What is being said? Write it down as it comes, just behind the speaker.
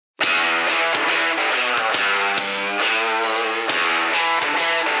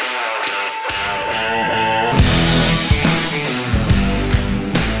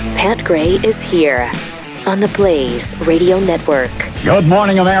Gray is here on the Blaze Radio Network. Good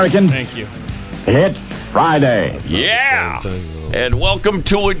morning, American. Thank you. It's Friday. Yeah. And welcome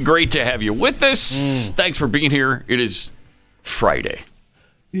to it. Great to have you with us. Thanks for being here. It is Friday.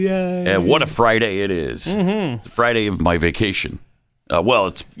 Yay. And what a Friday it is. It's the Friday of my vacation. Well,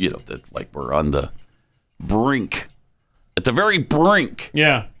 it's, like we're on the brink. At the very brink.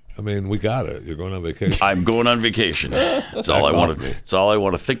 Yeah. I mean, we got it. You're going on vacation. I'm going on vacation. That's all I want to. That's all I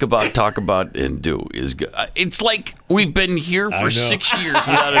want to think about, talk about, and do. Is go. It's like we've been here for 6 years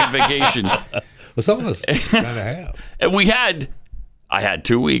without a vacation. Well, some of us kind of have. And I had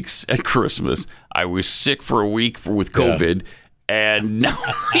 2 weeks at Christmas. I was sick for a week with COVID, and now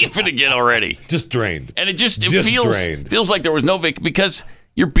I'm leaving again already. Just drained. And it drained. feels like there was no vacation because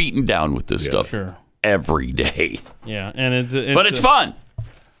you're beaten down with this stuff every day. Yeah, and But it's fun.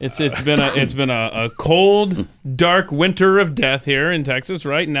 It's been a cold, dark winter of death here in Texas.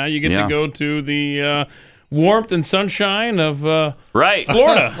 Right now, you get to go to the warmth and sunshine of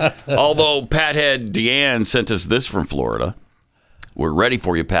Florida. Although Deanne sent us this from Florida. We're ready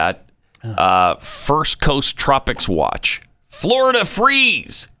for you, Pat. First Coast Tropics Watch. Florida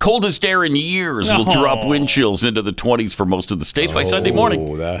freeze. Coldest air in years will drop wind chills into the 20s for most of the state by Sunday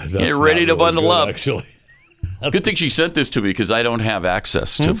morning. Get ready to bundle up. Actually. Good thing she sent this to me because I don't have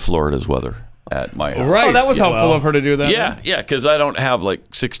access to Florida's weather at my house. Right. Oh, that was helpful of her to do that. Yeah, because I don't have like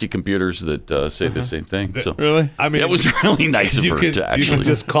 60 computers that say the same thing. So Really? I mean, that was really nice of her to actually you can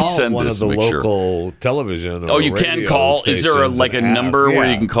just call send one this of the to make sure. local television or you can radio call. Is there a stations number and where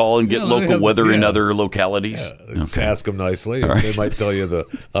ask? you can call and get local weather in other localities? Just ask them nicely. They might tell you the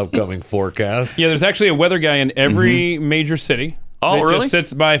upcoming forecast. Yeah, there's actually a weather guy in every major city. Oh, that really? just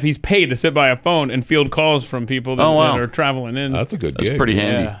sits by, if he's paid to sit by a phone and field calls from people that, that are traveling in. That's a good That's gig. pretty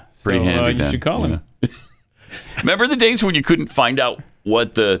handy. Yeah. Pretty So, handy. you then. should call him. Remember the days when you couldn't find out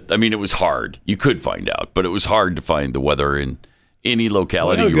it was hard. You could find out, but it was hard to find the weather in any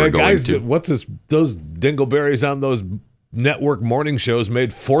locality you were going to. What's this? Those dingleberries on those network morning shows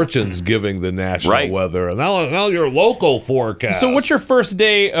made fortunes giving the national weather. And now your local forecast. So what's your first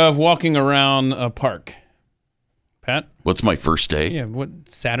day of walking around a park, Pat? What's my first day? Yeah, what,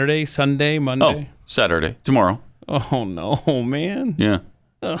 Saturday, Sunday, Monday? Oh, Saturday. Tomorrow. Oh, no, man. Yeah.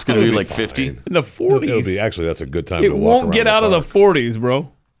 It's going to be like 50. In the 40s. It'll be, actually, that's a good time It to walk won't around get out of the 40s,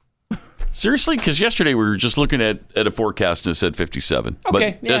 bro. Seriously? Because yesterday we were just looking at a forecast and it said 57.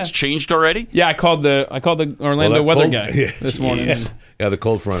 Okay, but that's changed already? Yeah, I called the Orlando weather guy this morning. Yeah, the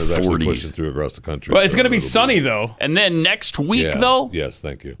cold front is actually 40s. pushing through across the country. Well, it's going to be sunny, though. And then next week, though? Yes,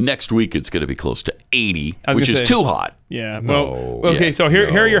 thank you. Next week it's going to be close to 80, I was which gonna is say- too hot Yeah. No. Well, okay, so here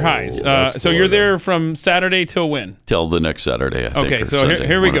are your highs. that's So you're Florida. there from Saturday till when? till the next Saturday, I think. Okay, or so Sunday,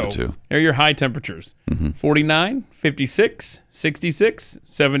 here we one of go. the two. Here are your high temperatures. 49, 56, 66,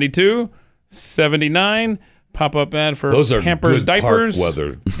 72, 79. Pop-up ad for Those are Pampers good diapers. park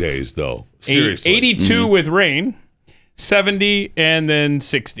weather days, though. Seriously. 82 with rain, 70, and then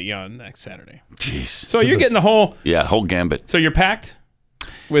 60 on next Saturday. Jeez. So you're getting the whole... Yeah, whole gambit. So you're packed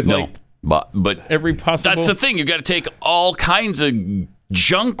with No, but every possible... that's the thing. You got to take all kinds of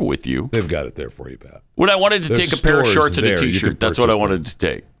junk with you. They've got it there for you, Pat. When I wanted to There's take a pair of stores shorts and a there. You T-shirt, can that's what I purchase wanted to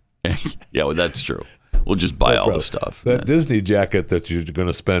take. Yeah, well, that's true. We'll just buy all the stuff. That Disney jacket that you're going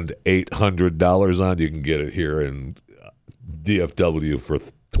to spend $800 on, you can get it here in DFW for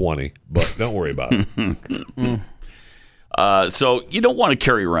 $20. But don't worry about it. So you don't want to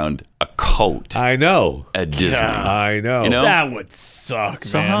carry around a coat I know. at Disney. I know. You know? That would suck,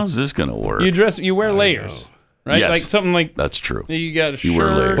 So man. how's this going to work? You wear layers, right? Yes. Like something like That's true. you got a You wear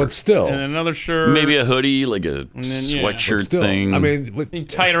layers. shirt, But still. and another shirt. Maybe a hoodie, like a then, yeah. sweatshirt But still, thing. I mean, you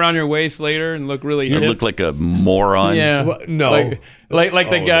tie it around your waist later and look really you hip. look like a moron. Yeah. Well, no. Like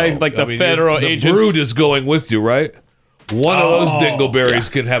the Oh, guys, no. like the I mean, federal the agents. brood is going with you, right? One of those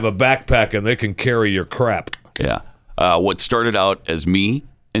dingleberries can have a backpack and they can carry your crap. Yeah. What started out as me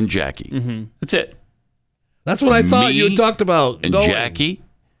and Jackie. That's it. That's what I thought you Me had talked about. And going. Jackie,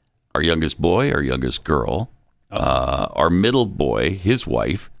 our youngest boy, our youngest girl, our middle boy, his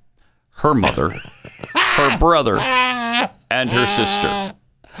wife, her mother, her brother, and her sister.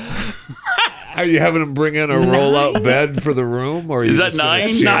 Are you having them bring in a roll-out bed for the room, or are you Is that just gonna 9?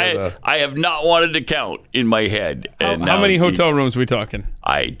 share the- I have not wanted to count in my head. And How now many hotel rooms we talking?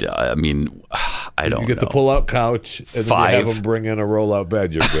 I mean, I don't You get know. the pull-out couch, and then you 5. have them bring in a roll-out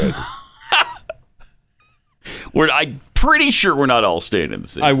bed. You're good. I'm pretty sure we're not all staying in the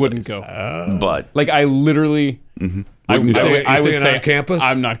same I wouldn't place. go. But Like I literally, I You would staying say on campus?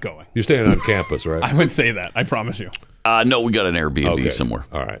 I'm not going. You're staying on campus, right? I would say that. I promise you. No, we got an Airbnb somewhere.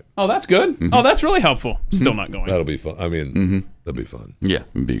 All right. Oh, that's good. Mm-hmm. Oh, that's really helpful. Still not going. That'll be fun. I mean, that'll be fun. Yeah,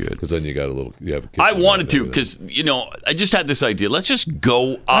 it'd be good. Because then you got you have a kitchen. I wanted to because, I just had this idea. Let's just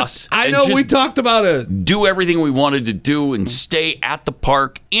go us. I and know, just we talked about it. do everything we wanted to do and stay at the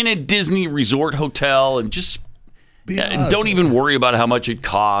park in a Disney resort hotel and just don't even worry about how much it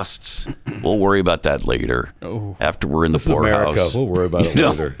costs. We'll worry about that later after we're in the poorhouse. America. We'll worry about it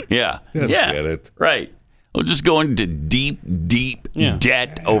later. Yeah. Just get it. Right. We'll just go into deep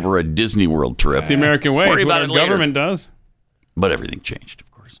debt over a Disney World trip. It's the American way. Worry It's what about our it later. government does. But everything changed,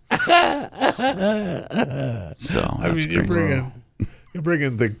 of course. So I mean, you're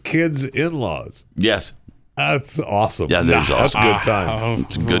bringing the kids' in-laws. yes. That's awesome. Yeah, that is That's awesome. good times.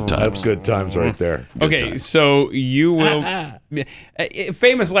 It's a good time. That's good times right there. Okay, so you will.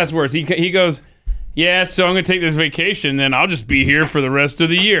 Famous last words. He goes, yeah, so I'm going to take this vacation, then I'll just be here for the rest of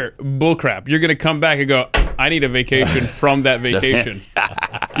the year. Bullcrap. You're going to come back and go, I need a vacation from that vacation.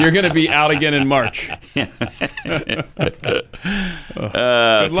 You're going to be out again in March. Good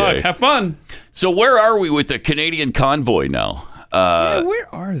luck. Have fun. So where are we with the Canadian convoy now? Yeah,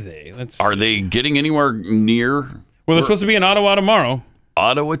 where are they? Are they getting anywhere near Well, they're supposed to be in Ottawa tomorrow.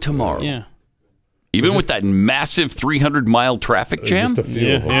 Ottawa tomorrow? Yeah. Even with that massive 300-mile traffic jam? Just a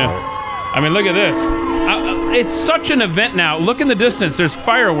few of them. Yeah. I mean, look at this. It's such an event now. Look in the distance. There's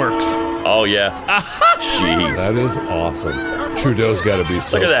fireworks. Oh, yeah. Jeez. That is awesome. Trudeau's got to be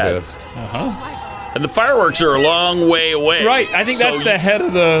so Look at that. pissed. And the fireworks are a long way away. Right. I think So that's the head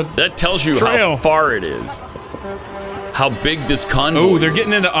of the That tells you trail. how far it is. How big this convoy Oh, they're is.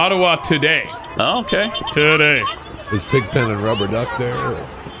 getting into Ottawa today. Oh, okay. Today. Is Pigpen and Rubber Duck there?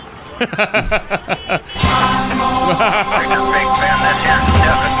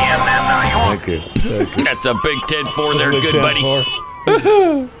 Thank you. Thank you. That's a Big 10-4 there, good Big buddy.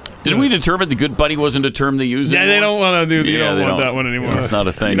 10-4. Did we determine the good buddy wasn't a term they use Yeah, anymore? they don't want to do. You Yeah, don't they want don't. that one anymore. It's not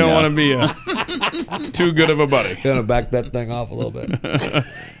a thing You don't now. want to be too good of a buddy. Gonna back that thing off a little bit.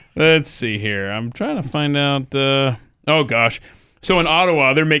 Let's see here. I'm trying to find out. Oh gosh. So in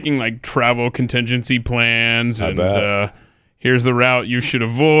Ottawa, they're making like travel contingency plans, and bet. here's the route you should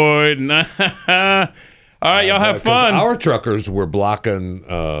avoid. All right, y'all have 'Cause fun. Our truckers were blocking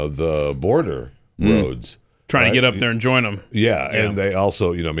the border roads. Trying right? to get up there and join them. Yeah, and they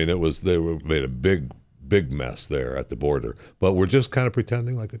also, they made a big mess there at the border. But we're just kind of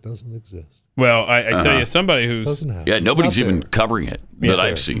pretending like it doesn't exist. Well, I tell you, somebody who's Doesn't happen. Yeah, nobody's It's not even there. covering it that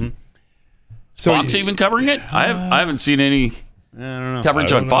I've seen. Fox even covering it? I haven't seen any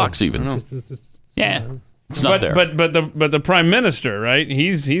coverage I on don't Fox know. even. It's Yeah, it's not there. But the prime minister, right?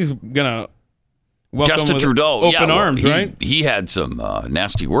 He's gonna welcome Justin with Trudeau, open arms, right? He had some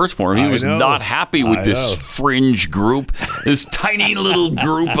nasty words for him. He I was know. not happy with I this know. fringe group, this tiny little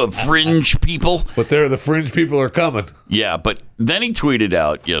group of fringe people. But the fringe people are coming. Yeah, but then he tweeted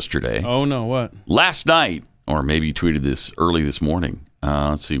out yesterday, Oh no, what? last night, or maybe he tweeted this early this morning.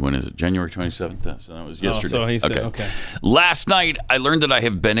 Let's see, when is it? January 27th? So that was yesterday. so he said, okay. Last night, I learned that I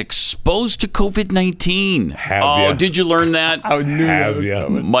have been exposed to COVID-19. Have Oh, ya? did you learn that? I knew that Have was ya?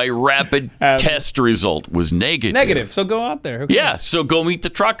 coming. My rapid test result was negative. Negative. So go out there. Who cares? Yeah, so go meet the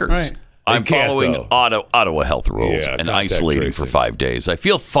truckers. Right. I'm They can't, following though. Ottawa health rules Yeah, and contact isolating tracing. for 5 days. I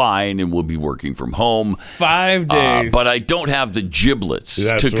feel fine and will be working from home. 5 days. But I don't have the giblets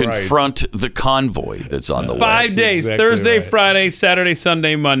That's to right. confront the convoy that's on the way. 5 days. exactly Thursday, right. Friday, Saturday,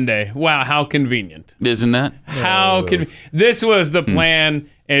 Sunday, Monday. Wow, how convenient. Isn't that? How this was the plan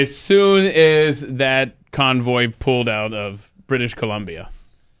as soon as that convoy pulled out of British Columbia.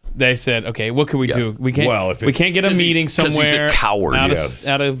 They said, "Okay, what can we do? We can't. Well, we can't get a 'cause meeting he's- 'cause he's a somewhere coward, out, yes.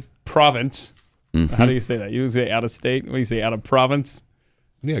 out of province. How do you say that? You say out of state. What do you say? Out of province.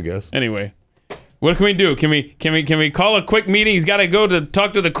 Yeah, I guess. Anyway, what can we do? Can we call a quick meeting? He's got to go to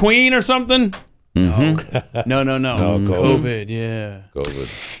talk to the Queen or something. No, COVID. Yeah. COVID.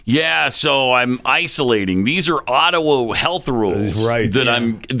 Yeah, so I'm isolating. These are Ottawa health rules Right. that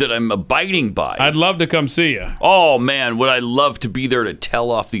I'm abiding by. I'd love to come see you. Oh man, would I love to be there to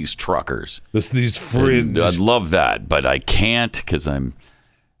tell off these truckers. These fringe. I'd love that, but I can't because I'm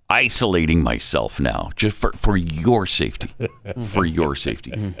isolating myself now just for your safety. For your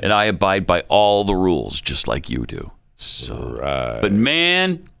safety. And I abide by all the rules just like you do. So, but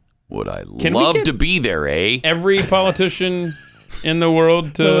man, would I Can we love get to be there, eh? Every politician in the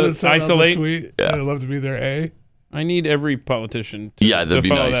world Know what to it said on the isolate. tweet? I'd love to be there, eh? I need every politician to, Yeah, that'd to be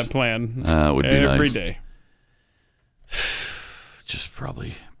follow nice. that plan Would be every nice. day. Just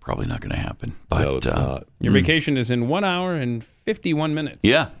probably not going to happen. But No, it's not. Your vacation is in 1 hour and 51 minutes.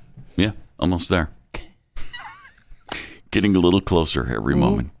 Yeah, almost there. Getting a little closer every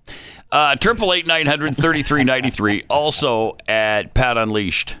moment. 888-900-3393. Also at Pat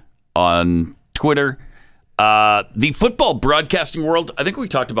Unleashed on Twitter. The football broadcasting world, I think we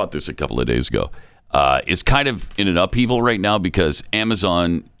talked about this a couple of days ago, is kind of in an upheaval right now because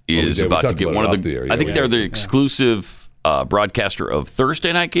Amazon is about to get one of the... I think they're the exclusive broadcaster of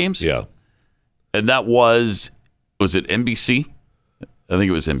Thursday night games. Yeah. And that was it NBC? I think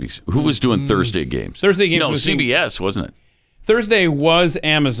it was NBC. Who was doing Thursday games? Thursday games No, was CBS, wasn't it? Thursday was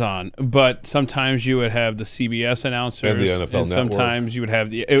Amazon, but sometimes you would have the CBS announcers. And the NFL Network. Sometimes you would have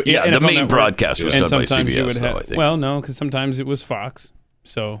the the main Network, broadcast was and done by sometimes you CBS, would though, have, I think. Well, no, because sometimes it was Fox.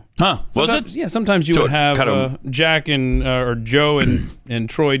 So Was it? Yeah, sometimes you So would have kind of- Jack and or Joe and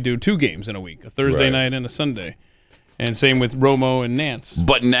Troy do 2 games in a week, a Thursday Right. night and a Sunday. And same with Romo and Nance.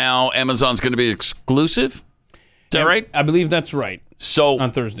 But now Amazon's going to be exclusive? Is that right? I believe that's right, So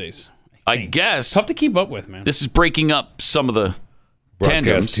on Thursdays. I guess Tough to keep up with, man. this is breaking up some of the tandems,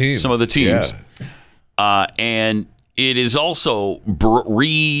 Broadcast teams. some of the teams. Yeah. And it is also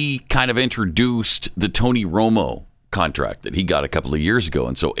kind of introduced the Tony Romo contract that he got a couple of years ago.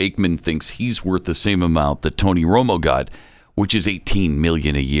 And so Aikman thinks he's worth the same amount that Tony Romo got, which is $18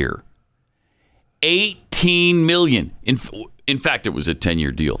 million a year. $18 million. In fact, it was a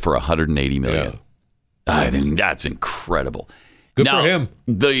 10-year deal for $180 million. Yeah. I mean, that's incredible. Good Now, for him.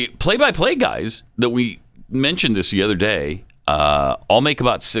 The play-by-play guys that we mentioned this the other day all make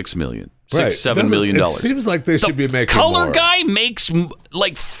about $6 million, $7 million. It seems like they should be making color more. guy makes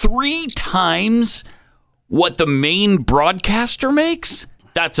like 3 times what the main broadcaster makes.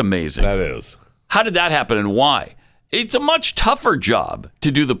 That's amazing. That is. How did that happen and why? It's a much tougher job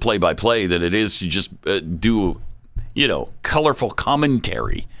to do the play-by-play than it is to just do, colorful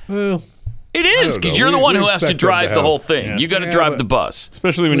commentary. Well, It is, don't because know. you're the We one who has to expect them drive to the have- whole thing. You got to Yeah, drive but- the bus.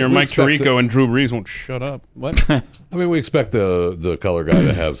 Especially when you're we Mike expect Tirico and Drew Brees won't shut up. What? I mean, we expect the color guy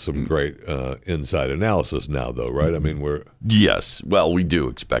to have some great inside analysis now, though, right? I mean, we're Yes. Well, we do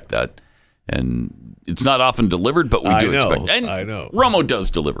expect that. And it's not often delivered, but we do expect it. And I know. Romo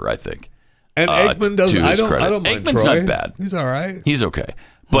does deliver, I think. and Aikman does. to I his don't credit. mind Aikman's Troy. not bad. He's all right. He's okay.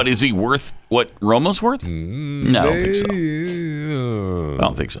 But is he worth what Romo's worth? No, I don't think so. I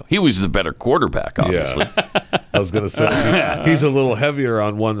don't think so. He was the better quarterback, obviously. Yeah. I was going to say he's a little heavier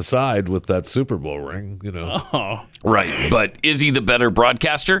on one side with that Super Bowl ring, Right. But is he the better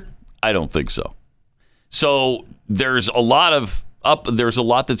broadcaster? I don't think so. So there's a lot that's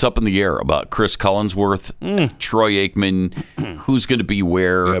up in the air about Chris Collinsworth, Troy Aikman, who's going to be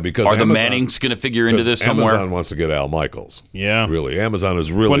where. Yeah, because are the Amazon- Mannings going to figure into this somewhere? Amazon wants to get Al Michaels. Yeah. Really. Amazon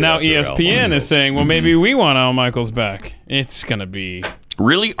is really Well, now after Al ESPN Michaels. is saying, well, maybe we want Al Michaels back. It's going to be...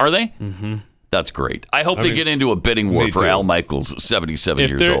 Really? Are they? Mm-hmm. That's great. I hope they get into a bidding war me for too. Al Michaels, 77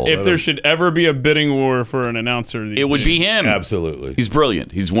 years old. If there should ever be a bidding war for an announcer, It would be him. Absolutely. He's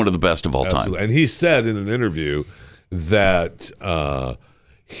brilliant. He's one of the best of all time. Absolutely. And he said in an interview that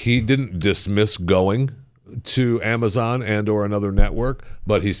he didn't dismiss going to Amazon and or another network,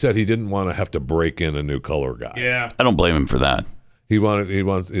 but he said he didn't want to have to break in a new color guy. Yeah. I don't blame him for that. He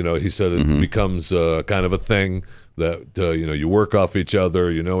said it becomes kind of a thing that, you work off each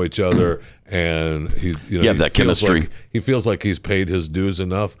other, you know each other, and You have that chemistry. He feels like he's paid his dues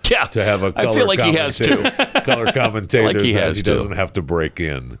enough Yeah, to have a I color feel like he has to. color commentator Like he that has he to. doesn't have to break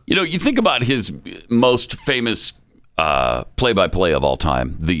in. You think about his most famous play-by-play of all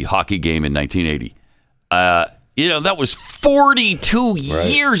time, the hockey game in 1980. That was 42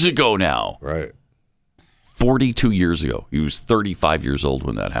 years ago now. Right. 42 years ago. He was 35 years old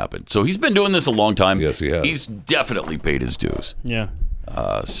when that happened. So he's been doing this a long time. Yes, he has. He's definitely paid his dues. Yeah.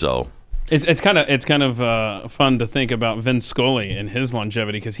 So It's kind of fun to think about Vince Scully and his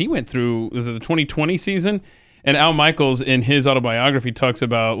longevity because he went through was it the 2020 season, and Al Michaels in his autobiography talks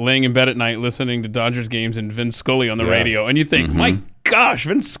about laying in bed at night listening to Dodgers games and Vince Scully on the radio, and you think, my gosh,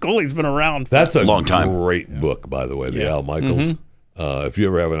 Vince Scully's been around. That's a Long time. great book, by the way, the Al Michaels. If you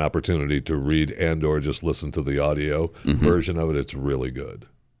ever have an opportunity to read and or just listen to the audio version of it, it's really good.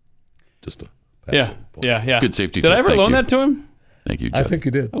 Just a passing point. Yeah. Good safety Did tip. I ever Thank loan you. that to him? thank you, I Jeff. think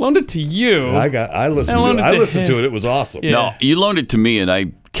you did. I loaned it to you. I listened loaned to it. it I to listened him. to it. It was awesome. Yeah. No, you loaned it to me, and I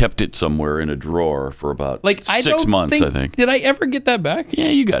kept it somewhere in a drawer for about I 6 don't months, I think. Did I ever get that back? Yeah,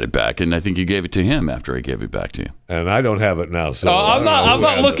 you got it back, and I think you gave it to him after I gave it back to you. And I don't have it now. So Oh, I I'm don't know not who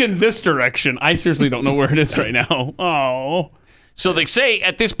has it. looking this direction. I seriously don't know where it is right now. Oh. So they say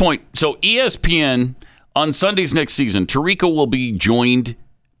at this point, so ESPN on Sundays next season, Tirico will be joined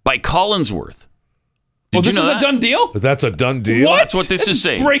by Collinsworth. Well, Did this you is know a that? done deal? That's a done deal. What? That's what this is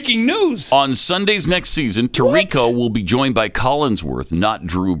saying. Breaking news. On Sunday's next season, Tirico will be joined by Collinsworth, not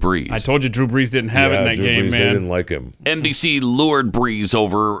Drew Brees. I told you Drew Brees didn't have it in that Drew game, Brees, They man. didn't like him. NBC lured Brees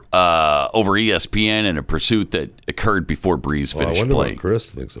over ESPN in a pursuit that occurred before Brees Well, I finished wonder playing. what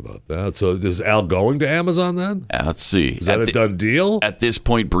Chris thinks about that. So is Al going to Amazon then? Let's see. Is that a done deal? At this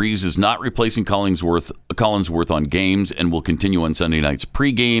point, Brees is not replacing Collinsworth on games and will continue on Sunday night's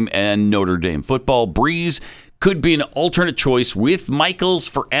pregame and Notre Dame football. Brees could be an alternate choice with Michaels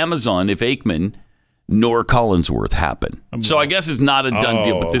for Amazon if Aikman nor Collinsworth happen. So I guess it's not a done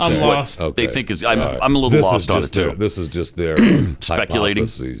deal, but this I'm is lost. what they Okay. think is. All I'm right. a little This lost is on just it their, too. This is just their Speculating.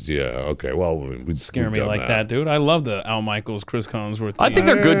 hypotheses. Yeah. Okay. Well, we'd Scare me like that, dude. I love the Al Michaels, Chris Collinsworth. I think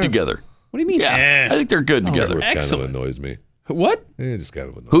they're good together. What do you mean? Yeah, I think they're good together. It kind Excellent. of annoys me. What? It just kind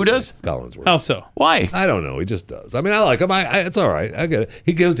of annoys Who me. does? Collinsworth. How so? Why? I don't know. He just does. I mean, I like him. It's all right. I get it.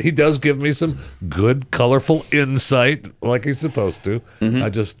 He does give me some good, colorful insight, like he's supposed to. Mm-hmm. I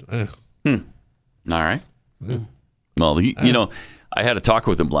just. All right. Well, I had a talk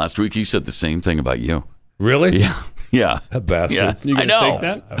with him last week. He said the same thing about you. Really? Yeah. That bastard. Yeah. You I gonna know. take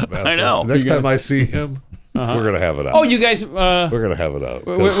that? That bastard. I know. Next time I see him, we're gonna have it out. Oh, you guys. We're gonna have it out.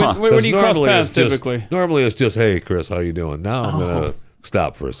 Where do you cross normally paths it's just- typically? Normally it's just, hey, Chris, how you doing? Now I'm gonna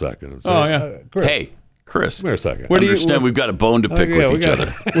stop for a second and say, Oh, yeah. Chris, Hey, Chris. come here a second. Where do you- Understand we've got a bone to pick yeah, with we each got-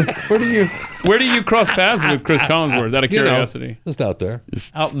 other. Where do you cross paths with Chris Collinsworth? Out of You know, curiosity. just out there.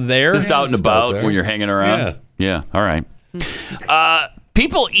 Out there. Just out and just out about there. when you're hanging around. Yeah. All right.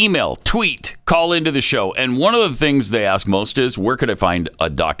 People email, tweet, call into the show, and one of the things they ask most is, where could I find a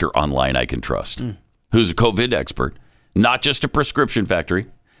doctor online I can trust who's a COVID expert, not just a prescription factory?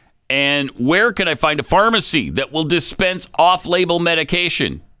 And where can I find a pharmacy that will dispense off-label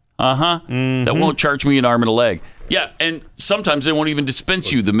medication? That won't charge me an arm and a leg. Yeah, and sometimes they won't even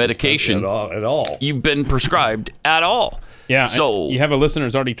dispense you the medication At all. you've been prescribed at all. Yeah. So you have a listener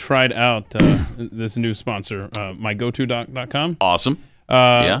who's already tried out this new sponsor, mygotodoc.com. awesome.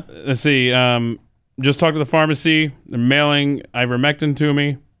 Yeah. Let's see. Just talked to the pharmacy. They're mailing ivermectin to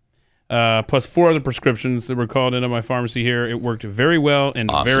me, plus 4 other prescriptions that were called into my pharmacy here. It worked very well and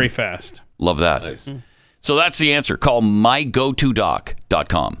Awesome. very fast. Love that. Nice. So that's the answer. Call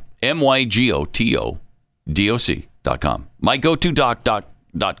mygotodoc.com. mygotodoc.com.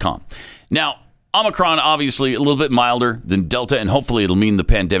 mygotodoc.com. Now, Omicron, obviously, a little bit milder than Delta, and hopefully it'll mean the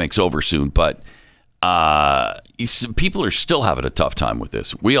pandemic's over soon, but people are still having a tough time with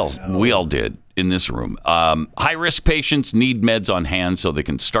this. We all did in this room. High-risk patients need meds on hand so they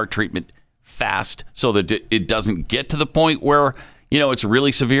can start treatment fast so that it doesn't get to the point where, it's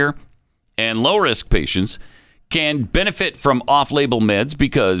really severe. And low-risk patients can benefit from off-label meds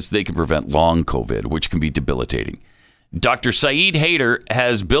because they can prevent long COVID, which can be debilitating. Dr. Saeed Haider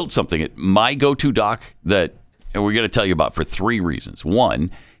has built something at MyGoToDoc that we're going to tell you about for 3 reasons. 1,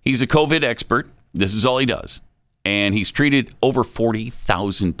 he's a COVID expert. This is all he does. And he's treated over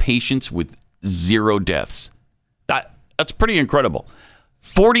 40,000 patients with 0 deaths. That's pretty incredible.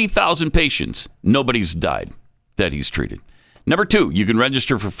 40,000 patients, nobody's died that he's treated. Number 2, you can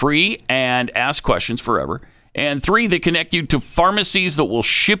register for free and ask questions forever. And 3, they connect you to pharmacies that will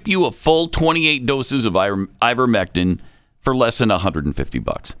ship you a full 28 doses of ivermectin for less than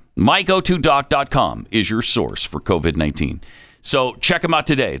 $150. MyGoToDoc.com is your source for COVID-19. So check them out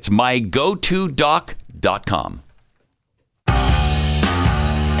today. It's MyGoToDoc.com.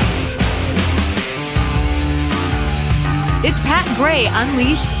 It's Pat Gray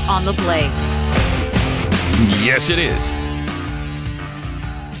Unleashed on the Blaze. Yes, it is.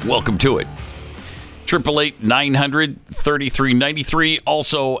 Welcome to it. 888-900-3393.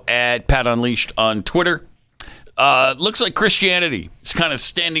 Also at Pat Unleashed on Twitter. Looks like Christianity is kind of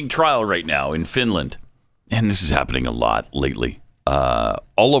standing trial right now in Finland. And this is happening a lot lately, all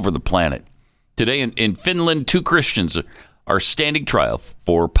over the planet. Today in Finland, 2 Christians are standing trial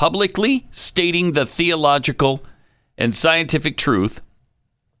for publicly stating the theological and scientific truth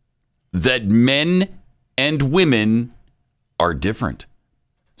that men and women are different.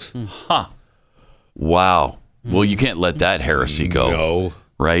 Huh. Wow. Well, you can't let that heresy go. No.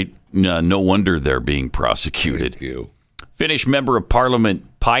 Right? No wonder they're being prosecuted. Thank you. Finnish member of parliament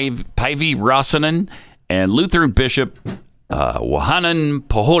Päivi Räsänen and Lutheran bishop Johannan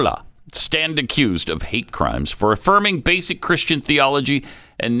Pohola stand accused of hate crimes for affirming basic Christian theology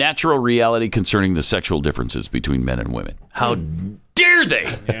and natural reality concerning the sexual differences between men and women. How dare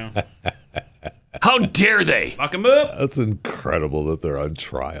they? Yeah. How dare they? Lock 'em up. That's incredible that they're on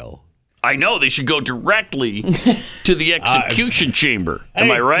trial. I know they should go directly to the execution chamber. Am I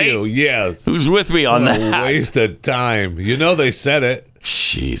Thank right? you. Yes. Who's with me on What a that? waste of time. They said it.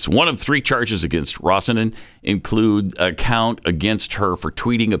 Jeez. One of 3 charges against Rosanen include a count against her for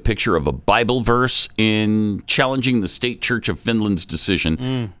tweeting a picture of a Bible verse in challenging the State Church of Finland's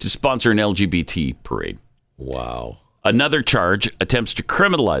decision to sponsor an LGBT parade. Wow. Another charge attempts to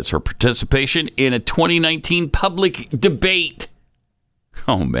criminalize her participation in a 2019 public debate.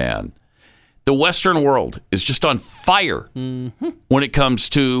 Oh, man. The Western world is just on fire when it comes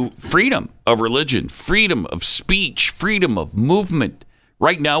to freedom of religion, freedom of speech, freedom of movement.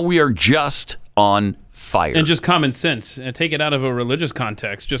 Right now, we are just on fire. And just common sense. And take it out of a religious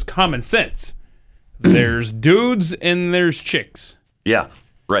context. Just common sense. There's dudes and there's chicks. Yeah,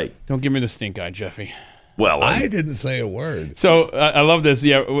 right. Don't give me the stink eye, Jeffy. Well, I didn't say a word. So I love this.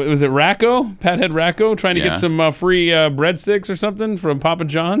 Yeah, was it Racco? Pathead Racco trying to get some free breadsticks or something from Papa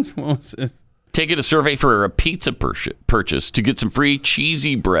John's? What was it? taking a survey for a pizza purchase to get some free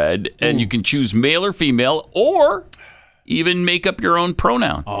cheesy bread, and you can choose male or female, or even make up your own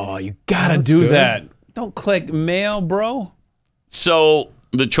pronoun. Oh, you gotta do that. Don't click male, bro. So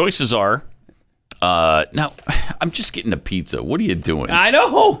the choices are, now, I'm just getting a pizza. What are you doing? I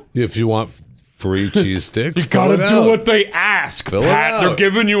know. If you want free cheese sticks, You gotta do what they ask, Fill it Pat. out. They're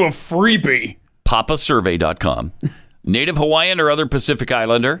giving you a freebie. Papasurvey.com. Native Hawaiian or other Pacific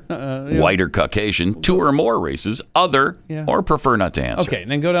Islander, white or Caucasian, 2 or more races, other, or prefer not to answer. Okay,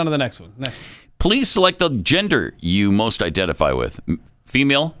 then go down to the next one. Please select the gender you most identify with.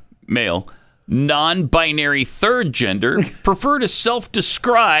 Female, male, non-binary third gender, prefer to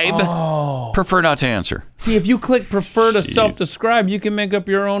self-describe, prefer not to answer. See, if you click prefer to self-describe, you can make up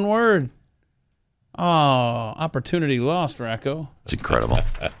your own word. Oh, opportunity lost, Racco. It's incredible.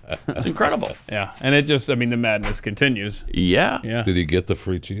 It's incredible. Yeah, and it just, I mean, the madness continues. Yeah. Yeah. Did he get the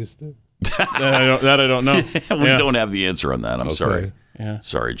free cheese stick? That I don't know. We don't have the answer on that. I'm sorry. Yeah.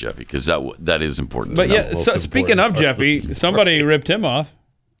 Sorry, Jeffy, because that is important. But yeah, most so speaking important of part of Jeffy, the somebody ripped him off.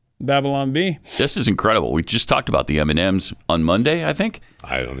 Babylon B. This is incredible. We just talked about the M&Ms on Monday, I think.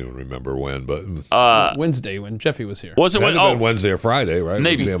 I don't even remember when, but Wednesday when Jeffy was here. Was it? that had been Wednesday or Friday, right?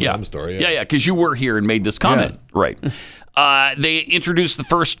 Maybe, It was the yeah. M&M story. Yeah, because you were here and made this comment. Right. They introduced the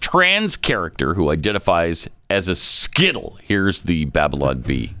first trans character who identifies as a Skittle. Here's the Babylon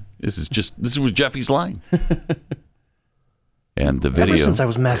Bee. This was Jeffy's line. And the video. Ever since I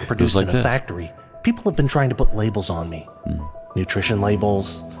was mass produced like in a this. factory, people have been trying to put labels on me. Nutrition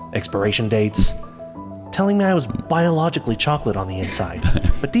labels, expiration dates, telling me I was biologically chocolate on the inside.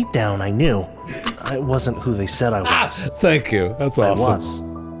 But deep down, I knew I wasn't who they said I was. Thank you. That's awesome. I was.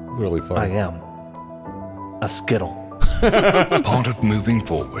 It's really I funny. am. A Skittle. Part of moving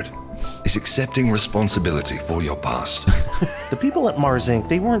forward is accepting responsibility for your past. The people at Mars Inc.,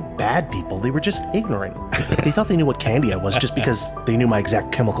 they weren't bad people, they were just ignorant. They thought they knew what candy I was just because they knew my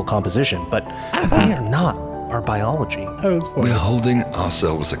exact chemical composition, but we are not our biology. We're holding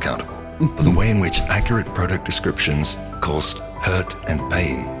ourselves accountable for the way in which accurate product descriptions caused hurt and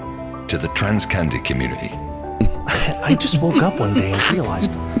pain to the trans candy community. I just woke up one day and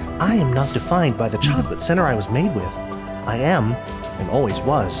realized I am not defined by the chocolate center I was made with. I am, and always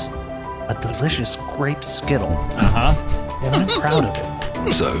was, a delicious grape Skittle. And I'm proud of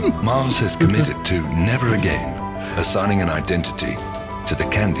it. So, Mars has committed to never again assigning an identity to the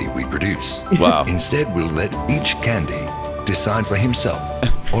candy we produce. Wow. Instead, we'll let each candy decide for himself,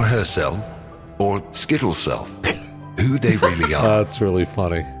 or herself, or Skittle self, who they really are. That's really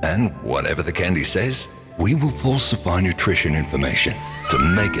funny. And whatever the candy says, we will falsify nutrition information to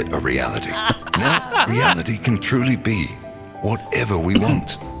make it a reality. Now, reality can truly be whatever we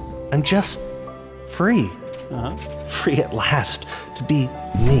want. I'm just free. Free at last to be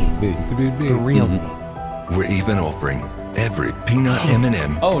me. To be me. The real me. We're even offering every peanut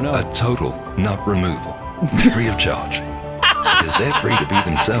M&M a total nut removal, free of charge. Because they're free to be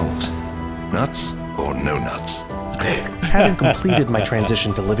themselves. Nuts or no nuts. Having completed my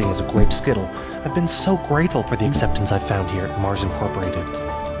transition to living as a grape Skittle, I've been so grateful for the acceptance I've found here at Mars Incorporated.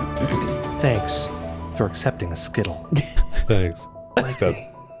 Thanks for accepting a Skittle. Thanks.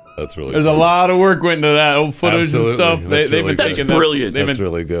 That's really There's a lot of work went into that old footage Absolutely. and stuff. That's They've really been good. taking That's brilliant. They've That's been,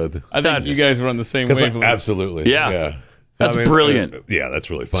 really good. I think you guys were on the same wavelength. Absolutely. Yeah. That's brilliant. Yeah, that's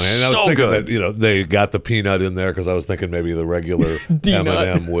really funny. And I was So thinking good. that, they got the peanut in there because I was thinking maybe the regular D-nut.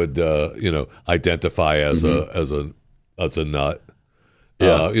 M&M would, identify as a nut.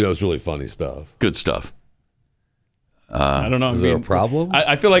 Yeah. It's really funny stuff. Good stuff. I don't know. Is there a problem?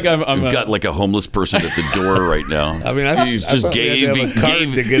 I feel like I'm We've got like a homeless person at the door right now. I mean, He's just thought we had to have a gazing,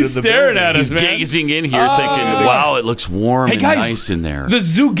 card to get in the staring building. at us, he's man. gazing in here thinking, wow, it looks warm Hey, and guys, nice in there. The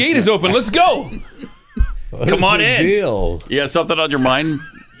zoo gate is open. Let's go. Come on What's the in. deal? You got something on your mind?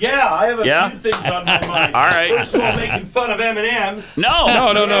 Yeah, I have a Yeah? few things on my mind. All right. First of all, making fun of M&Ms. No.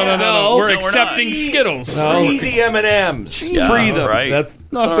 No. We're we're accepting not. Skittles. Free the M&Ms. Yeah, Free them. right. That's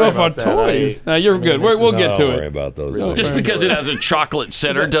Knocked Sorry off our about that. toys. You're good. We'll get don't to worry it. about those. Just because it has a chocolate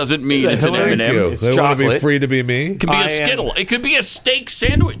center doesn't mean it's an Thank M&M. you. It's They want to be chocolate. free to be me. It could be I a am- Skittle. It could be a steak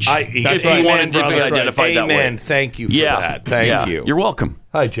sandwich. That's if right. you wanted, if Amen, you brother. identified that way. Amen. Thank you for Yeah. that. Thank you. You're welcome.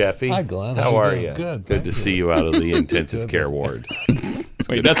 Hi, Jeffy. Hi, Glenn. How How you are doing? you? Good. Good to see you out of the intensive care ward.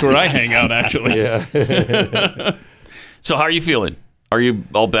 Wait, that's where I hang out, actually. Yeah. So how are you feeling? Are you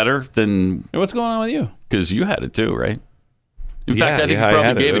all better than Hey, what's going on with you? because you had it too, right? In fact, I think you had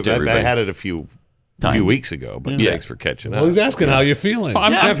probably gave it to everybody. I had it a few Times. weeks ago, but Yeah. thanks for catching Well, up. he's asking how you're feeling.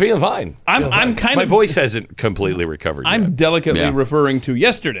 I'm feeling fine. I'm kind My of voice hasn't completely recovered I'm yet. delicately Yeah. referring to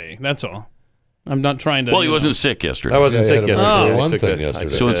yesterday. That's all. I'm not trying to. Well, he wasn't sick yesterday. I wasn't Yeah, sick he had a yesterday. Mercury I One took thing a- yesterday.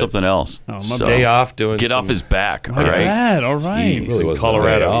 He's doing something else. Oh, my So, Day off doing Get off some- his back, all Look at right? that. All right. Jeez. Really wasn't a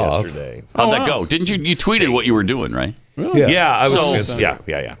Colorado day off. yesterday. How'd that wow. go? Didn't you tweeted what you were doing, right? Yeah, I was. So-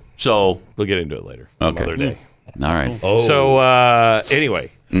 yeah. So, We'll get into it later. Some Okay. other day. all right. So anyway,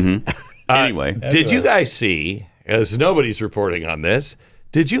 Anyway, did you guys see? As nobody's reporting on this,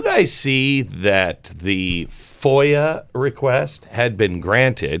 did you guys see that the FOIA request had been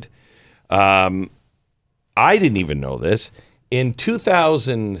granted? I didn't even know this. In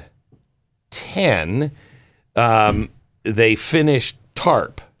 2010, they finished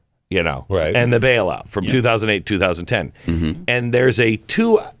TARP, Right. and the bailout from 2008 2010, and there's a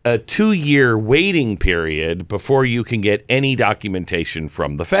 2-year waiting period before you can get any documentation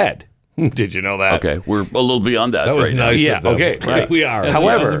from the Fed. Did you know that? okay, we're a little beyond that. That was right now. nice. Yeah. of them. Okay. Right. We are. Has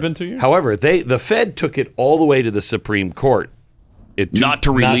However, it been 2 years? the Fed took it all the way to the Supreme Court. Not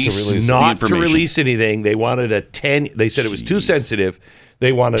to release the not to information. release anything. They wanted a 10. They said it was too sensitive.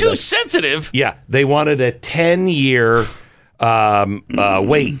 They wanted Too a, sensitive. yeah. They wanted a 10-year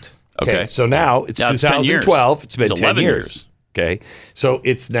wait. Okay. So now it's Now it's 10 years. 2012. It's been It's 10 11 years. years. Okay. So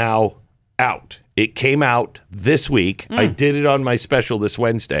it's now out. It came out this week. I did it on my special this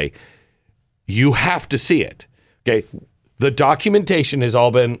Wednesday. You have to see it. Okay. The documentation has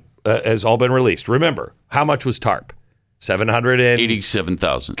all been released. Remember, how much was TARP?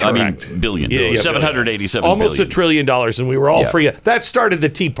 87,000. I mean, billion. Yeah, 787 almost billion. $1 trillion, and we were all free. That started the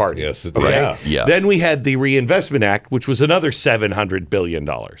Tea Party. Yes, it Okay? did. Yeah. Then we had the Reinvestment Act, which was another $700 billion.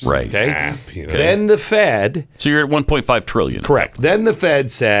 Right. Okay. peanuts. Then the Fed, So you're at 1.5 trillion. correct. Then the Fed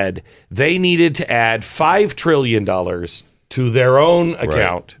said they needed to add $5 trillion to their own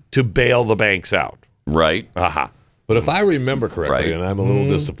account to bail the banks out. Right. But if I remember correctly, Right. and I'm a little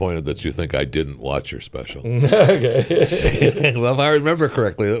disappointed that you think I didn't watch your special. Okay. Well, if I remember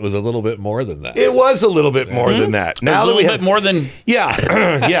correctly, it was a little bit more than that. It was a little bit more than that. It's a Now that little we bit have more than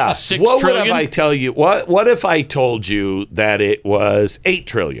Yeah, yeah. 6 what would trillion? if I tell you? What if I told you that it was 8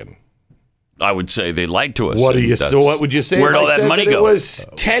 trillion? I would say they lied to us. What do and you? that's- So what would you say? Where'd if all I that said money that go? It was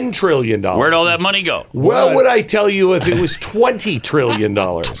 $10 trillion. Where'd all that money go? What would I tell you if it was $20 trillion?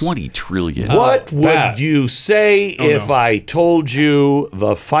 20 trillion. What would Pat. you say if I told you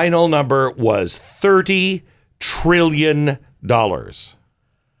the final number was $30 trillion?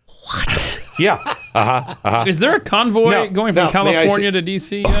 What? Yeah. Is there a convoy No, going from no, may I California say- to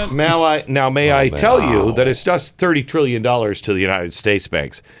D.C. yet? May I tell you that it's just $30 trillion to the United States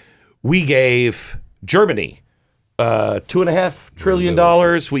banks. We gave Germany $2.5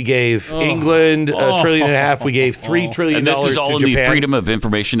 trillion. We gave England $1.5 trillion. We gave $3 trillion And this is to all in Japan. the Freedom of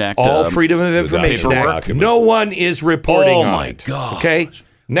Information Act. All Freedom of Information paperwork. Act. No one is reporting Oh, on my it. gosh. Okay?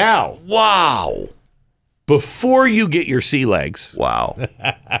 Now, Wow. before you get your sea legs, Wow.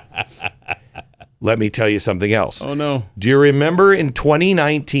 let me tell you something else. Oh no. Do you remember in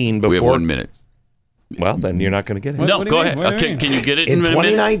 2019 before? We have 1 minute. Well, then you're not going to get it. What No, do you go mean? ahead. What do you mean? Can you get it In in a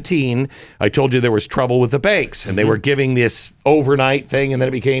minute? 2019, I told you there was trouble with the banks, and they were giving this overnight thing, and then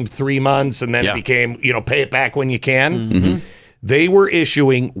it became 3 months, and then Yeah. it became, pay it back when you can. They were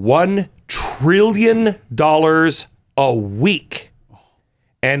issuing $1 trillion a week.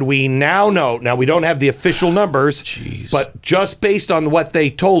 And we now know, we don't have the official numbers, but just based on what they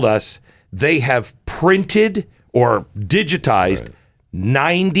told us, they have printed or digitized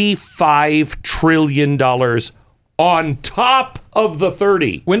 $95 trillion on top of the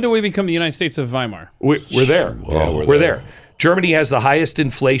 30. When do we become the United States of Weimar? We're there. We're there. Germany has the highest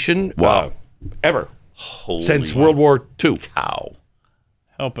inflation ever since World War II. Cow.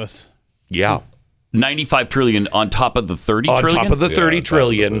 Help us. Yeah. 95 trillion on top of the 30 On trillion? top of the 30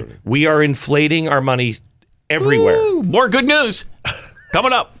 trillion, we are inflating our money everywhere. Ooh, more good news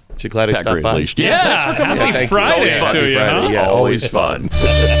coming up. So glad I Pat stopped Gray by. Unleashed. Yeah, thanks for coming Happy by. Friday It's always fun. to you, huh? It's Yeah, always fun.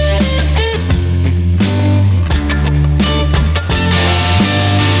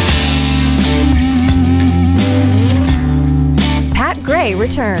 Gray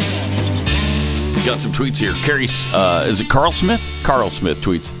returns. Got some tweets here. Is it Carl Smith? Carl Smith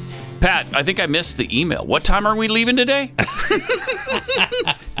tweets, Pat, I think I missed the email. What time are we leaving today?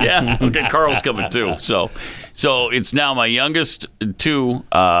 Yeah, okay, Carl's coming too. So it's now my youngest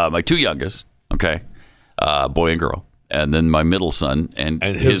my two youngest, okay, boy and girl, and then my middle son and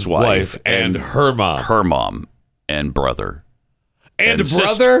his wife and her mom and brother and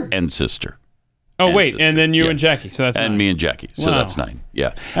brother and sister. Oh, wait, and then you and Jackie. So that's 9. And me and Jackie. So Wow. that's 9.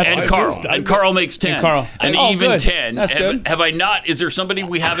 Yeah. That's and good. Carl. And Carl makes 10. And Carl. And Oh, even good. 10. That's good. Have I not? Is there somebody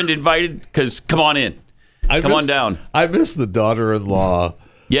we haven't invited? Because come on in. Come on down. I miss the daughter-in-law.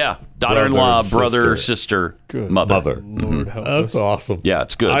 Yeah. Daughter-in-law, brother, brother, sister, mother. Lord help That's us. awesome. Yeah,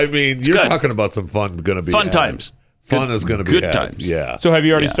 it's good. I mean, It's you're good. talking about some fun going to be Fun had. times. Fun Good- is going to be good had. times. Yeah. So have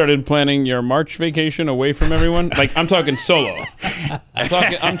you already started planning your March vacation away from everyone? Like, I'm talking solo.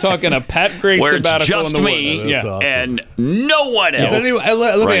 I'm talking a Pat Gray Where it's sabbatical just in the me woods. Yeah. awesome. and no one else. Let me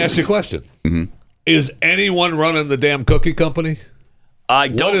Right. ask you a question. Mm-hmm. Is anyone running the damn cookie company? I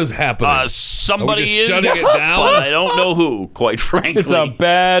don't. What is happening? Somebody Are we is, just shutting it down? but I don't know who. Quite frankly, It's a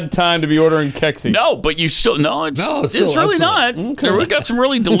bad time to be ordering Kexi. No, but you still it's still really not. Okay. We've got some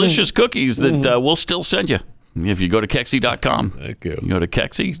really delicious cookies that we'll still send you if you go to Kexi.com. Thank you. You go to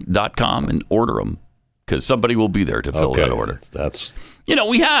Kexi.com and order them because somebody will be there to fill that order. That's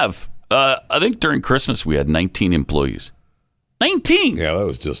We have. I think during Christmas we had 19 employees. 19. yeah. That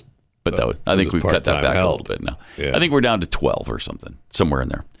was just. But I think we've cut that part-time back help. a little bit now. Yeah. I think we're down to 12 or something, somewhere in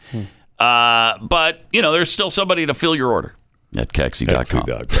there. But, there's still somebody to fill your order at Kexi.com.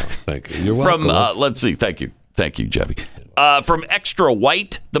 Kexi.com. Thank you. You're welcome. From, let's see. Thank you, Jeffy. From Extra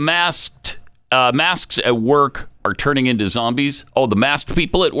White, the masks at work are turning into zombies. Oh, the masked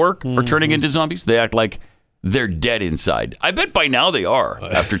people at work are turning into zombies? They act like they're dead inside. I bet by now they are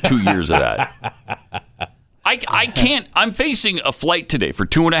after 2 years of that. I can't. I'm facing a flight today for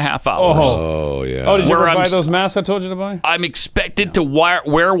 2.5 hours. Oh yeah. Oh, did you Where ever buy I'm- those masks I told you to buy? I'm expected to wear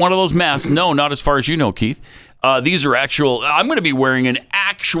one of those masks. No, not as far as you know, Keith. These are actual. I'm going to be wearing an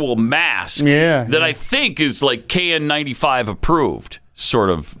actual mask that I think is like KN95 approved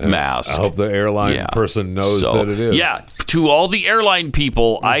sort of mask. I hope the airline person knows that it is. Yeah, to all the airline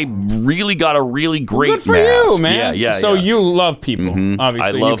people, I really got a really great Good for mask. you, man. Yeah. So you love people, obviously. I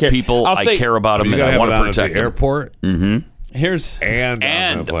You love care. people. I'll I say, care about them, You and gotta I have want it to on at protect the them. airport Here's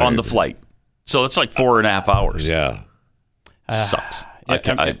and on the flight. So it's like 4.5 hours. Yeah. Sucks. I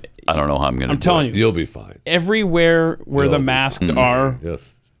don't know how I'm going to. I'm telling you, You'll be fine. everywhere where the masked are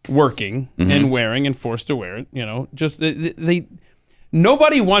Yes. working and wearing and forced to wear it, just they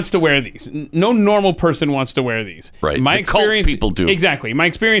nobody wants to wear these. No normal person wants to wear these. Right. My The cult experience, people do. Exactly. My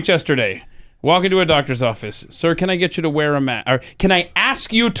experience yesterday. Walk into a doctor's office. Sir, can I get you to wear a mask? Or can I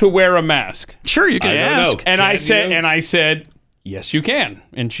ask you to wear a mask? Sure, you can ask. And Can I said, yes, you can.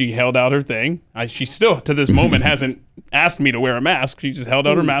 And she held out her thing. She still, to this moment, hasn't asked me to wear a mask. She just held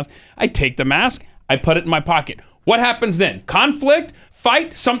out her mask. I take the mask. I put it in my pocket. What happens then? Conflict?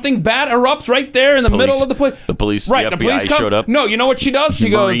 Fight? Something bad erupts right there in the middle of the place? The police, Right, the the police FBI come. showed up. No, you know what she does? She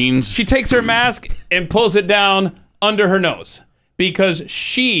Marines. goes, she takes her mask and pulls it down under her nose because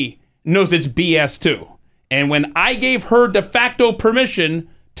she knows it's BS too. And when I gave her de facto permission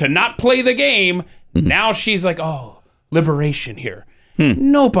to not play the game, now she's like, oh, liberation here.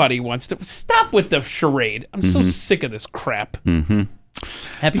 Nobody wants to. Stop with the charade. I'm so sick of this crap.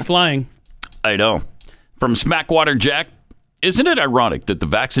 Happy flying. I know. From Smackwater Jack, isn't it ironic that the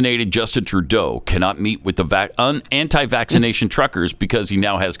vaccinated Justin Trudeau cannot meet with the anti-vaccination truckers because he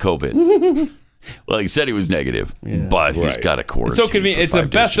now has COVID? Well, he said he was negative, but he's got a quarantine. So convenient. It's the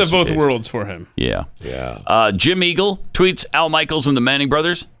best of both worlds for him. Yeah. Yeah. Jim Eagle tweets Al Michaels and the Manning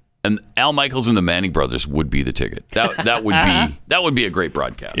brothers, and Al Michaels and the Manning brothers would be the ticket. That would be a great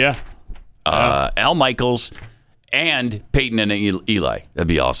broadcast. Yeah. Al Michaels and Peyton and Eli. That'd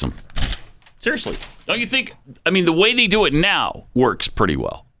be awesome. Seriously, don't you think? I mean, the way they do it now works pretty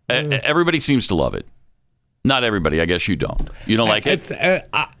well. Everybody seems to love it. Not everybody. I guess you don't. You don't like it?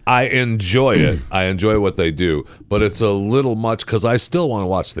 I enjoy it. I enjoy what they do, but it's a little much because I still want to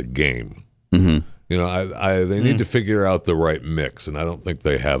watch the game. Mm-hmm. They need to figure out the right mix, and I don't think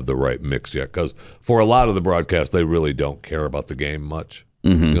they have the right mix yet. Because for a lot of the broadcasts, they really don't care about the game much.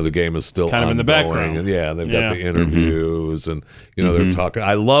 The game is still Kind of in the ongoing, background. and they've got the interviews, and they're talking.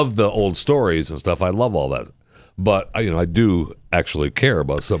 I love the old stories and stuff. I love all that, but I do actually care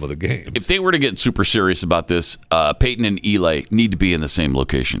about some of the games. If they were to get super serious about this, Peyton and Eli need to be in the same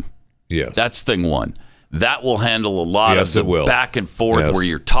location. Yes, That's thing one. That will handle a lot Yes, of it will. the back and forth Yes. where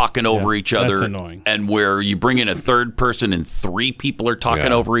you're talking over each other. that's annoying. And where you bring in a third person and three people are talking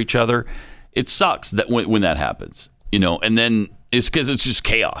Yeah. over each other. It sucks that when that happens. and then it's because it's just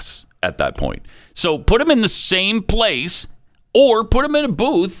chaos at that point. So put them in the same place or put them in a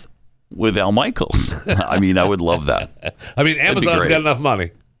booth with Al Michaels. I mean, I would love that. I mean, Amazon's got enough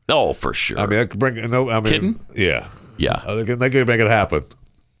money. Oh, for sure. I mean, I could bring Kidding? Yeah. Yeah. They can make it happen.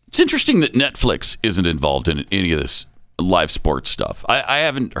 It's interesting that Netflix isn't involved in any of this live sports stuff. I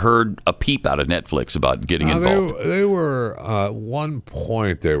haven't heard a peep out of Netflix about getting involved. They were at one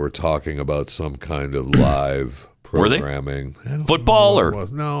point they were talking about some kind of live programming. Were they? Football or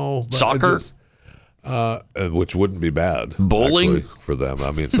no soccer? Which wouldn't be bad. Bowling actually, for them.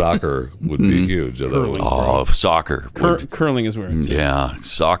 I mean, soccer would be huge. Soccer. Curling is where it's Yeah,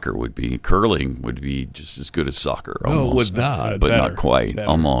 soccer would be. Curling would be just as good as soccer. Almost. No, it would not. But Better. not quite. Better.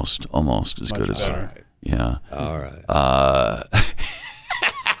 Almost as Much good as better. Yeah. All right.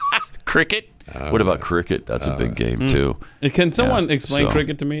 Cricket? What about cricket? That's a big game, too. Can someone explain so-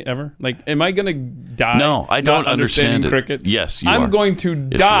 cricket to me ever? Like, am I going to die? No, I don't not understand understanding it. cricket. Yes, you I'm are. going to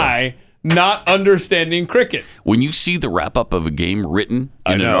Yes, you die not understanding cricket. When you see the wrap-up of a game written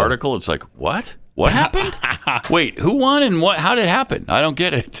in an know. article, it's like, what? What happened? Wait, who won and what? How did it happen? I don't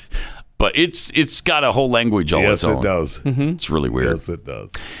get it. But it's got a whole language all Yes, its own. it does. It's really weird. Yes, it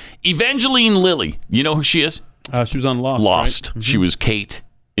does. Evangeline Lilly. You know who she is? She was on Lost. Lost. Right? She was Kate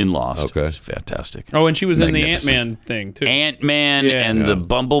in Lost. Okay. It's fantastic. Oh, and she was in the Magnificent. Ant-Man thing, too. Ant-Man Yeah. and the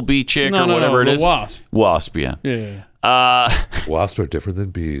Bumblebee chick No, or no, whatever no, it the is. Wasp. Wasp, yeah. Yeah. Wasps are different than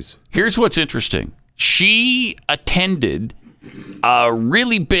bees. Here's what's interesting. She attended a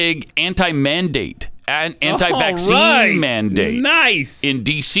really big anti-vaccine All right. mandate Nice. in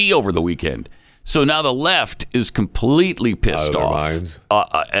D.C. over the weekend. So now the left is completely pissed Out of their off minds.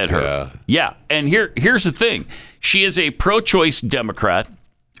 At her. Yeah. And here's the thing. She is a pro-choice Democrat.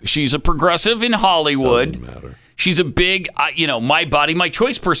 She's a progressive in Hollywood. Doesn't matter. She's a big, my body, my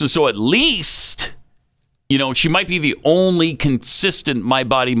choice person. So at least, she might be the only consistent my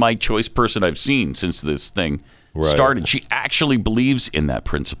body, my choice person I've seen since this thing started. She actually believes in that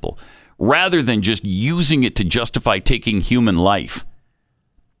principle rather than just using it to justify taking human life.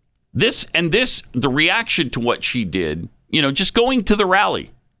 The reaction to what she did, just going to the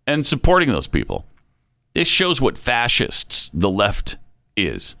rally and supporting those people. This shows what fascists the left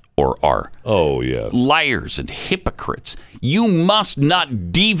is or are. Oh, yes. Liars and hypocrites. You must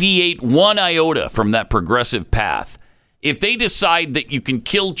not deviate one iota from that progressive path. If they decide that you can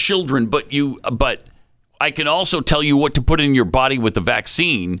kill children, but I can also tell you what to put in your body with the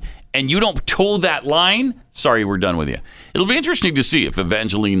vaccine, and you don't toe that line, sorry, we're done with you. It'll be interesting to see if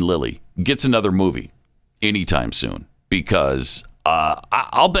Evangeline Lilly gets another movie anytime soon, because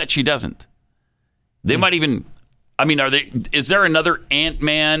I'll bet she doesn't. They might even, is there another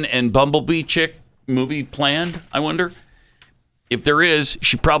Ant-Man and Bumblebee chick movie planned, I wonder? If there is,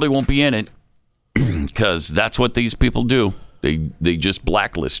 she probably won't be in it, because that's what these people do. They just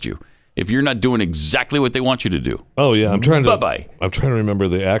blacklist you if you're not doing exactly what they want you to do. Oh yeah, I'm trying to remember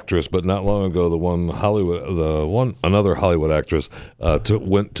the actress, but not long ago, another Hollywood actress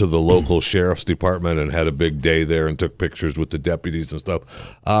went to the local sheriff's department and had a big day there and took pictures with the deputies and stuff.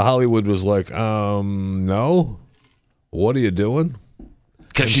 Hollywood was like, no, what are you doing?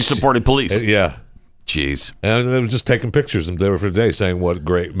 Because she supported police. Yeah. Jeez. And they were just taking pictures of them there for the day, saying what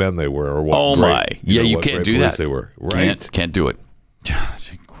great men they were, or what you what can't great do police that. They were. Right. Can't do it.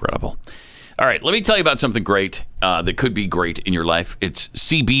 It's incredible. All right, let me tell you about something great that could be great in your life. It's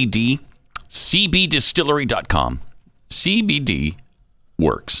CBD, cbdistillery.com. CBD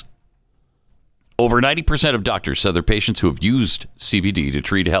works. Over 90% of doctors said their patients who have used CBD to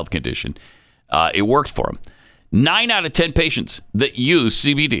treat a health condition, it worked for them. 9 out of 10 patients that use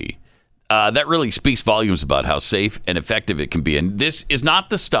CBD, that really speaks volumes about how safe and effective it can be. And this is not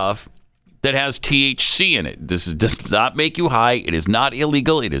the stuff that has THC in it. This does not make you high. It is not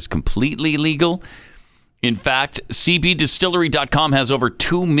illegal. It is completely legal. In fact, cbdistillery.com has over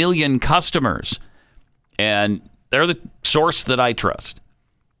 2 million customers, and they're the source that I trust.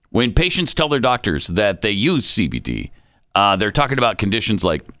 When patients tell their doctors that they use CBD, they're talking about conditions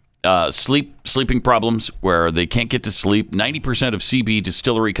like sleeping problems where they can't get to sleep. 90% of CB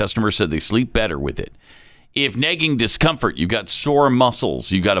Distillery customers said they sleep better with it. If nagging discomfort, you've got sore muscles,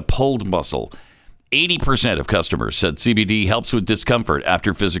 you've got a pulled muscle, 80% of customers said CBD helps with discomfort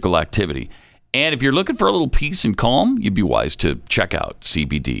after physical activity. And if you're looking for a little peace and calm, you'd be wise to check out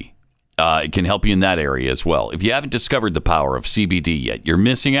CBD. It can help you in that area as well. If you haven't discovered the power of CBD yet, you're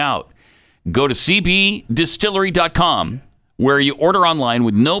missing out. Go to cbdistillery.com, where you order online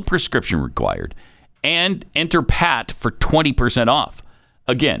with no prescription required, and enter PAT for 20% off.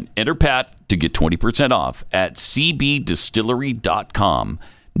 Again, enter PAT to get 20% off at cbdistillery.com.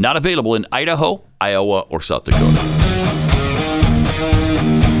 Not available in Idaho, Iowa, or South Dakota.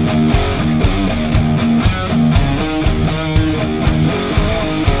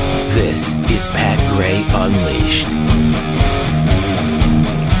 This is Pat Gray Unleashed.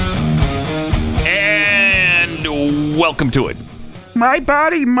 And welcome to it. My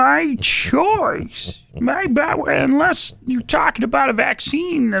body, my choice. My body, unless you're talking about a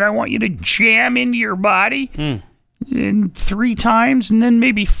vaccine that I want you to jam into your body in 3 times and then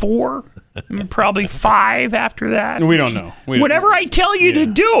maybe 4, and probably 5 after that. We don't know. Whatever I tell you to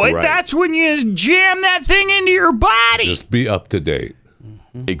do it, Right. that's when you jam that thing into your body. Just be up to date.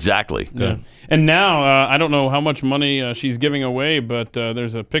 Exactly. Yeah. And now, I don't know how much money she's giving away, but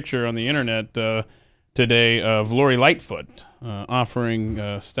there's a picture on the internet today of Lori Lightfoot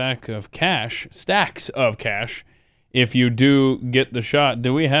offering stacks of cash if you do get the shot.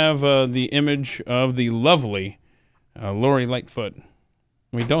 Do we have the image of the lovely Lori Lightfoot?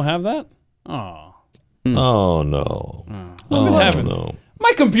 We don't have that? Oh. Oh, no. No.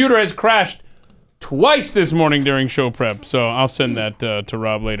 My computer has crashed twice this morning during show prep, so I'll send that to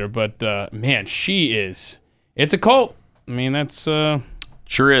Rob later. But, man, it's a cult. I mean, that's...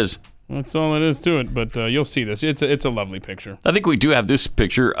 Sure is. That's all it is to it, but you'll see this. It's a lovely picture. I think we do have this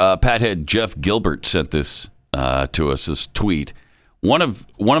picture. Pathead Jeff Gilbert sent this to us, this tweet. One of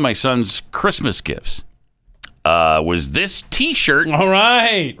my son's Christmas gifts was this T-shirt. All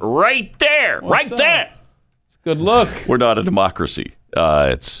right. Right there. What's right up? there. It's a good look. We're not a democracy.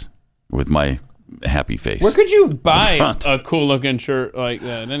 It's with my happy face. Where could you buy a cool-looking shirt like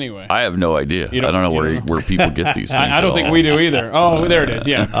that anyway? I have no idea. I don't know where people get these things. I don't think we do either. Oh, there it is.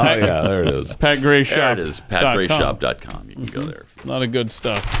 Yeah. There it is. Pat Gray Shop. There it is. PatGrayShop.com. You can go there. A lot of good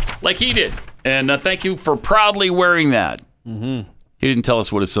stuff. Like he did. And thank you for proudly wearing that. Mm-hmm. He didn't tell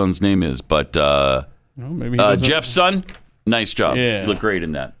us what his son's name is, but maybe he doesn't. Jeff's son, nice job. Yeah. You look great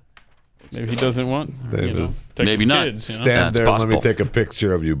in that. Maybe he doesn't want. Maybe not. Kids, Stand there and let me take a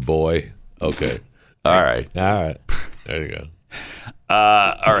picture of you, boy. Okay. All right. There you go.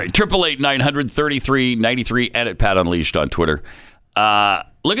 All right. 888-933-93. Edit Pat Unleashed on Twitter.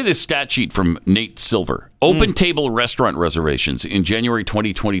 Look at this stat sheet from Nate Silver. Open table restaurant reservations in January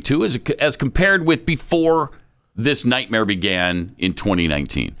 2022 as compared with before this nightmare began in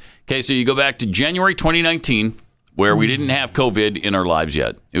 2019. Okay, so you go back to January 2019, where we didn't have COVID in our lives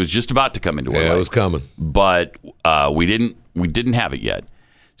yet. It was just about to come into our lives. Yeah, it was coming. But we didn't have it yet.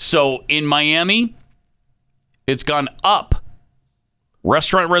 So in Miami, it's gone up.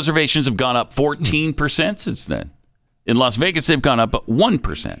 Restaurant reservations have gone up 14% since then. In Las Vegas, they've gone up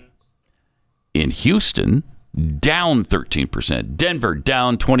 1%. In Houston, down 13%. Denver,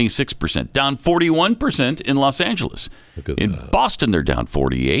 down 26%. Down 41% in Los Angeles. In Boston, they're down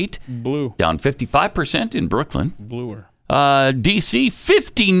 48%. Blue. Down 55% in Brooklyn. Bluer. D.C.,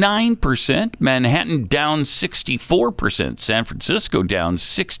 59%. Manhattan, down 64%. San Francisco, down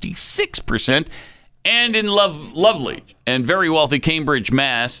 66%. And in lovely and very wealthy Cambridge,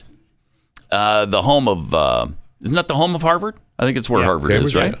 Mass., the home of... isn't that the home of Harvard? I think it's where Harvard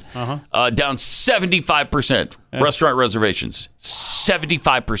is, right? Yeah. Uh-huh. Down 75%. Restaurant reservations,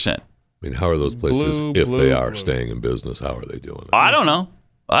 75%. I mean, how are those places, if they are staying in business, how are they doing it? I don't know.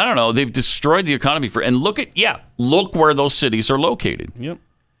 They've destroyed the economy and look where those cities are located. Yep.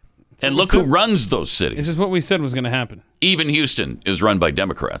 And look who runs those cities. This is what we said was going to happen. Even Houston is run by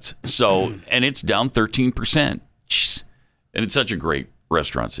Democrats. So, and it's down 13%. Jeez. And it's such a great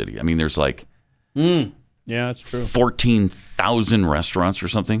restaurant city. I mean, there's like... Yeah, that's true. 14,000 restaurants or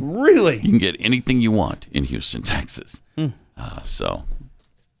something. Really? You can get anything you want in Houston, Texas. So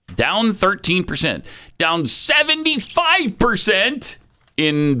down 13%. Down 75%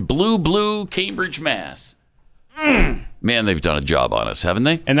 in blue Cambridge, Mass. Man, they've done a job on us, haven't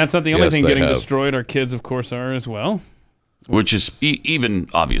they? And that's not the only thing getting have. destroyed. Our kids, of course, are as well. Which is even,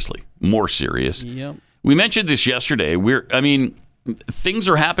 obviously, more serious. Yep. We mentioned this yesterday. Things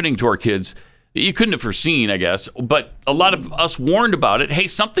are happening to our kids that you couldn't have foreseen, I guess. But a lot of us warned about it. Hey,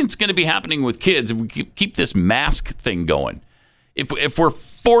 something's going to be happening with kids if we keep this mask thing going. If we're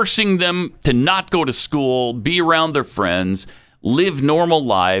forcing them to not go to school, be around their friends, live normal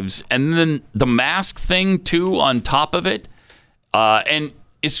lives, and then the mask thing, too, on top of it, and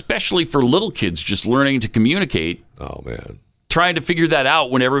especially for little kids just learning to communicate. Oh, man. Trying to figure that out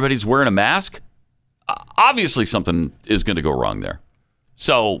when everybody's wearing a mask. Obviously, something is going to go wrong there.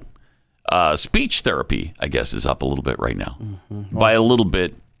 So, speech therapy, I guess, is up a little bit right now. Mm-hmm. By a little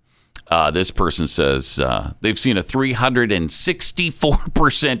bit, this person says they've seen a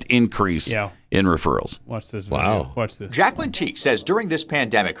 364% increase in referrals. Watch this. Wow. Watch this. Jacqueline Teague says during this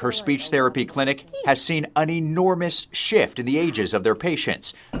pandemic, her speech therapy clinic has seen an enormous shift in the ages of their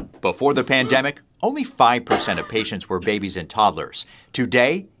patients. Before the pandemic, only 5% of patients were babies and toddlers.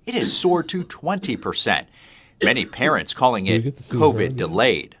 Today, it has soared to 20%. Many parents calling it COVID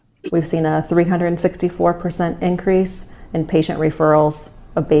delayed. We've seen a 364% increase in patient referrals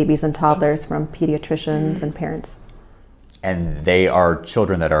of babies and toddlers from pediatricians and parents. And they are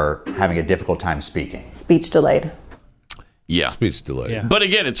children that are having a difficult time speaking. Speech delayed. Yeah. Speech delay. Yeah. But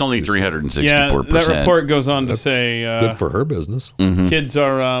again, it's only 364%. Yeah, that report goes on to say Good for her business. kids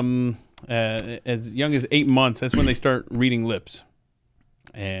are as young as 8 months. That's when they start reading lips.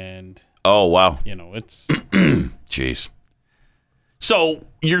 And, Oh, wow. it's... Jeez. So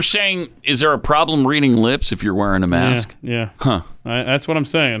you're saying, is there a problem reading lips if you're wearing a mask? Yeah. Huh. That's what I'm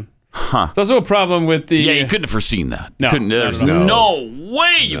saying. Huh. It's also a problem with the... Yeah, you couldn't have foreseen that. No, There's no. no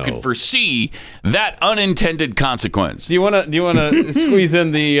way you could foresee that unintended consequence. Do you want to squeeze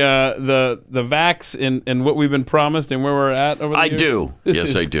in the vax and what we've been promised and where we're at over the years? do.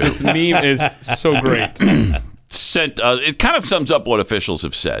 Yes, I do. This meme is so great. It kind of sums up what officials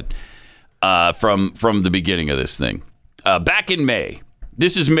have said from the beginning of this thing. Back in May.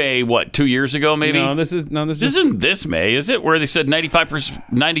 This is May, 2 years ago, maybe? No, this isn't this May, is it? Where they said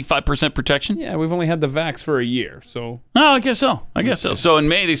 95% protection? Yeah, we've only had the vax for a year, so... Oh, I guess so. So in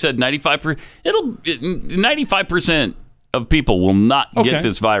May, they said 95%. 95% of people will not get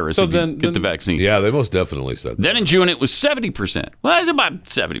this virus if you get the vaccine. Yeah, they most definitely said that. Then in June, it was 70%. Well, it's about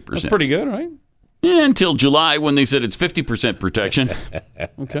 70%. That's pretty good, right? Yeah, until July when they said it's 50% protection.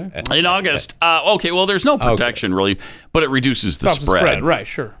 Okay. In August, there's no protection really, but it reduces the spread. Right,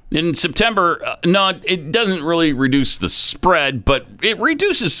 sure. In September, no, it doesn't really reduce the spread, but it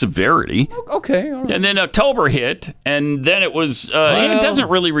reduces severity. Okay. All right. And then October hit, and then it was, it doesn't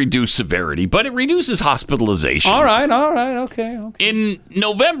really reduce severity, but it reduces hospitalizations. All right, okay. In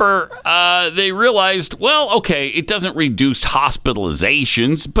November, they realized, it doesn't reduce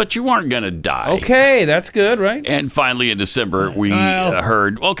hospitalizations, but you aren't going to die. Okay, that's good, right? And finally in December, we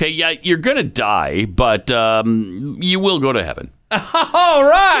heard, you're going to die, but you will go to heaven. All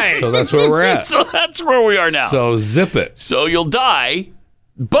right. So that's where we're at. So that's where we are now. So zip it. So you'll die,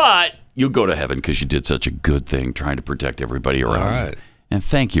 but you'll go to heaven because you did such a good thing trying to protect everybody around. All right. And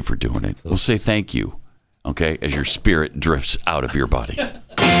thank you for doing it. We'll say thank you, okay, as your spirit drifts out of your body. Pat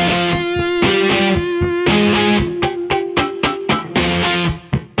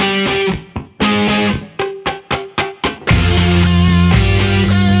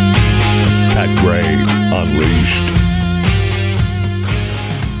Gray Unleashed.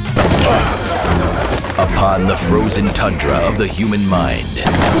 Upon the frozen tundra of the human mind,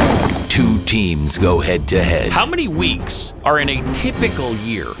 two teams go head to head. How many weeks are in a typical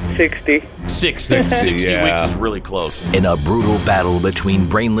year? 60. 60 yeah. weeks is really close. In a brutal battle between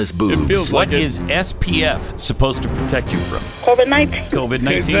brainless boobs. It feels What like it. is SPF supposed to protect you from? COVID-19.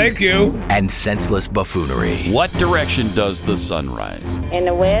 COVID-19. Thank you. And senseless buffoonery. What direction does the sun rise? In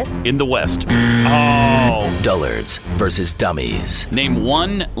the West. In the west. Oh. Dullards versus dummies. Name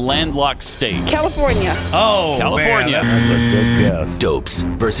one landlocked state. California. Oh, California. That's a good guess. Dopes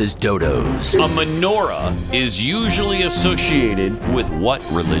versus dodos. A menorah is usually associated with what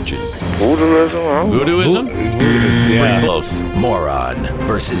religion? Voodooism? Yeah. Pretty close. Moron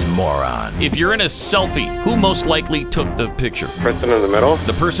versus moron. If you're in a selfie, who most likely took the picture? Person in the middle.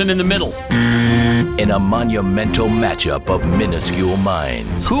 The person in the middle. In a monumental matchup of minuscule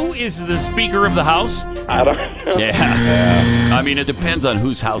minds. Who is the Speaker of the House? I don't know. Yeah. I mean, it depends on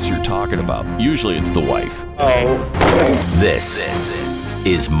whose house you're talking about. Usually it's the wife. Oh. This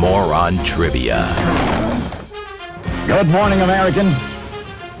is Moron Trivia. Good morning, American.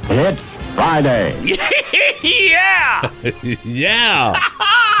 It's Friday. Yeah! Yeah.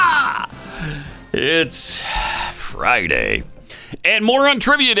 It's Friday. And Moron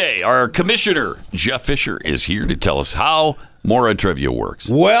Trivia Day. Our commissioner, Jeff Fisher, is here to tell us how Moron Trivia works.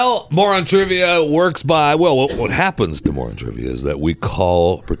 Well, Moron Trivia works by, what happens to Moron Trivia is that we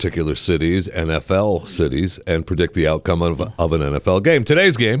call particular cities NFL cities and predict the outcome of an NFL game.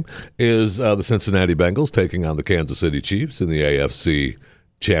 Today's game is the Cincinnati Bengals taking on the Kansas City Chiefs in the AFC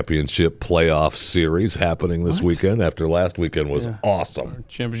Championship playoff series happening this weekend after last weekend was awesome.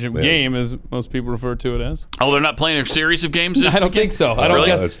 Championship game, as most people refer to it as. Oh, they're not playing a series of games this I don't think so. I don't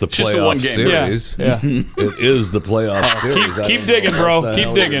guess. It's the Just the playoff one game. series. Yeah. It is the playoff series. Keep digging, bro.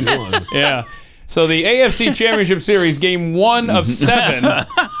 Keep digging. Yeah. So the AFC Championship Series, game 1 of 7.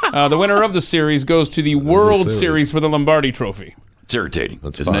 The winner of the series goes to the World Series for the Lombardi Trophy. It's irritating.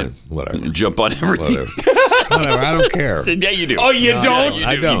 That's isn't fine. it? Whatever. Jump on everything. Whatever. Whatever. I don't care. Yeah, you do. Oh, you don't? You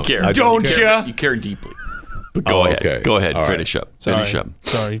I don't. You care. I Don't you? ya? You care deeply. But go ahead. Okay. Go ahead. All right. Finish up. Finish up.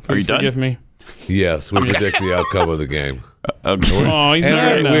 Sorry. Are Please you done? forgive me. Yes, we predict the outcome of the game. Okay. Oh, he's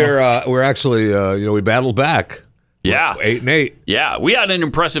not And now. we're actually we battled back. Yeah. 8-8. Yeah. We had an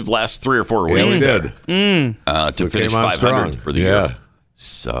impressive last 3 or 4 weeks. Yeah, we did. To So we finish came on 500 strong. for the Yeah. year.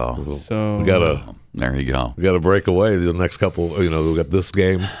 So We gotta there you go. We got to break away the next couple. We got this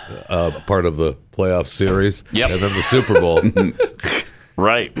game, part of the playoff series, Yep. and then the Super Bowl.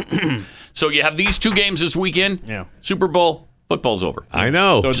 Right. So you have these 2 games this weekend. Yeah. Super Bowl. Football's over. I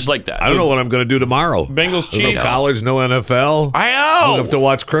know. So just like that. I don't know what I'm going to do tomorrow. Bengals No Chiefs. college, no NFL. I I'm know. gonna have to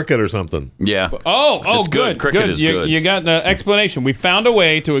watch cricket or something. Yeah. Oh, It's good. Cricket is you, good. You got the explanation. We found a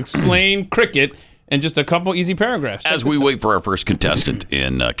way to explain cricket in just a couple easy paragraphs. As we wait for our first contestant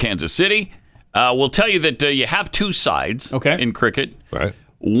in Kansas City, we'll tell you that you have 2 sides in cricket. Right.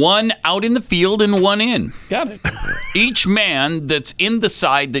 One out in the field and one in. Got it. Each man that's in the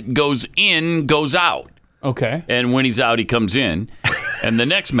side that goes in goes out. Okay. And when he's out, he comes in. And the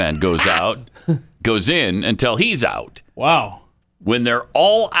next man goes out, goes in until he's out. Wow. When they're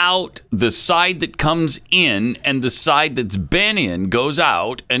all out, the side that comes in and the side that's been in goes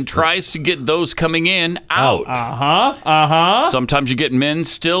out and tries to get those coming in out. Sometimes you get men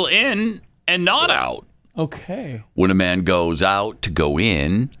still in and not out. Okay. When a man goes out to go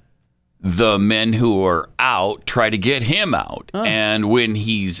in, the men who are out try to get him out. And when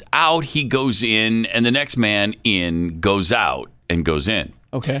he's out, he goes in, and the next man in goes out and goes in.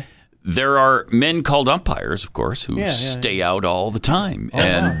 Okay. There are men called umpires, of course, who Yeah, stay out all the time.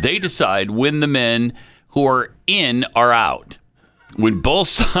 And they decide when the men who are in are out. When both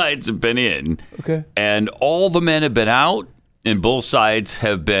sides have been in, and all the men have been out, and both sides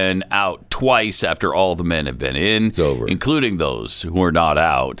have been out twice after all the men have been in, It's over. including those who are not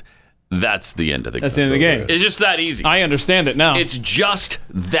out. That's the end of the game. That's the end of the game. It's just that easy. I understand it now. It's just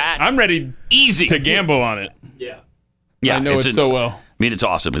that I'm ready easy to gamble on it. Yeah, I know it so well. I mean, it's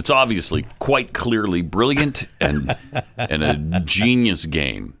awesome. It's obviously quite clearly brilliant and a genius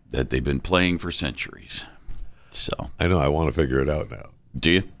game that they've been playing for centuries. So I know. I want to figure it out now.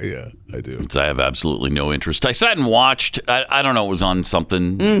 do you? Yeah, I do. I have absolutely no interest. I sat and watched. I don't know. It was on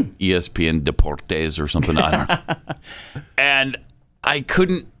something, ESPN Deportes or something. I don't know. And I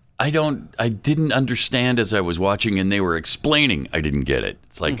couldn't. I didn't understand as I was watching, and they were explaining. I didn't get it.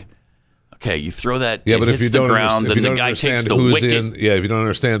 It's like, okay, you throw that. Yeah, it but if hits you the don't ground, if then you the don't guy takes understand the who's wicket. in, if you don't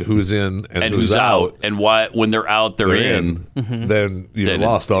understand who's in and who's out, and why when they're out, they're in. Then you're then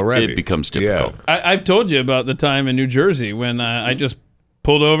lost already. It becomes difficult. I've told you about the time in New Jersey when I just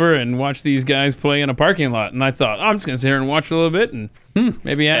pulled over and watched these guys play in a parking lot, and I thought, I'm just going to sit here and watch a little bit and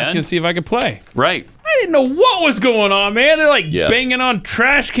maybe ask and see if I could play. Right. I didn't know what was going on, man. They're like banging on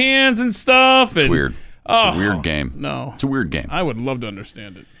trash cans and stuff. It's and, weird. It's a weird game. No. It's a weird game. I would love to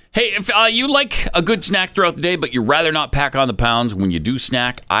understand it. Hey, if you like a good snack throughout the day, but you'd rather not pack on the pounds when you do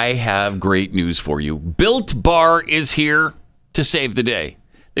snack, I have great news for you. Built Bar is here to save the day.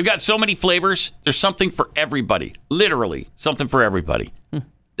 They've got so many flavors. There's something for everybody. Literally, something for everybody.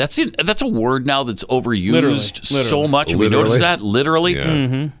 That's it. That's a word now that's overused Literally. so much. Have you Literally. noticed that? Literally.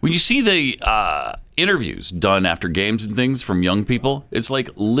 Yeah. When you see the interviews done after games and things from young people, it's like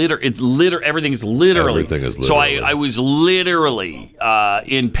everything is literally. Everything is So literally. I was literally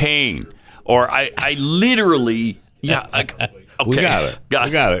in pain, or I literally, okay. We got it. We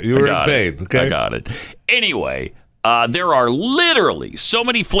got it. You were in pain. Okay. I got it. Anyway, there are literally so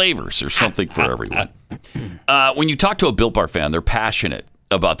many flavors. There's something for everyone. When you talk to a Built Bar fan, they're passionate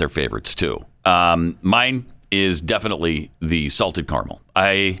about their favorites too. Mine is definitely the salted caramel.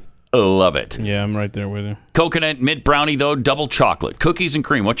 I love it. Yeah, I'm right there with you. Coconut, mint brownie, though, double chocolate, cookies and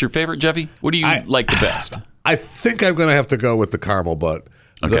cream. What's your favorite, Jeffy? What do you like the best? I think I'm going to have to go with the caramel, but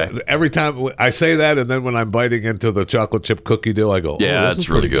Okay. every time I say that, and then when I'm biting into the chocolate chip cookie dough, I go, Yeah, this that's is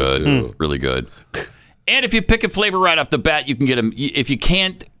really pretty good. too. Really good. And if you pick a flavor right off the bat, you can get them. If you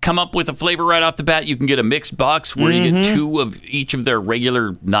can't come up with a flavor right off the bat, you can get a mixed box where you get 2 of each of their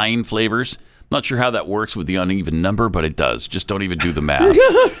regular 9 flavors. Not sure how that works with the uneven number, but it does. Just don't even do the math.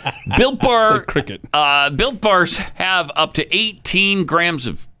 Built Bar, It's like cricket. Built Bars have up to 18 grams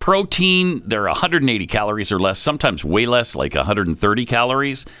of protein. They're 180 calories or less, sometimes way less, like 130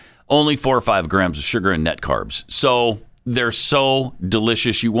 calories. Only 4 or 5 grams of sugar and net carbs. So they're so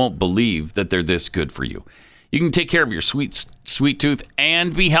delicious, you won't believe that they're this good for you. You can take care of your sweet tooth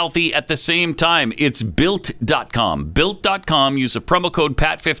and be healthy at the same time. It's Built.com. Built.com. Use the promo code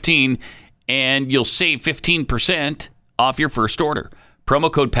PAT15 and you'll save 15% off your first order. Promo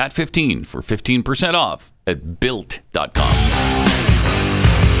code PAT15 for 15% off at Built.com.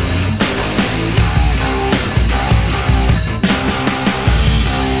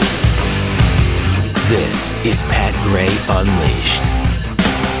 This is Pat Gray Unleashed.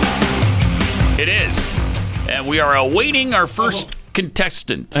 It is. And we are awaiting our first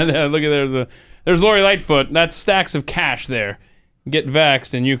contestant. And look at there's Lori Lightfoot. That's stacks of cash there. Get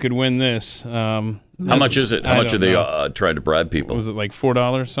vaxxed and you could win this. How much is it? How much are they trying to bribe people? Was it like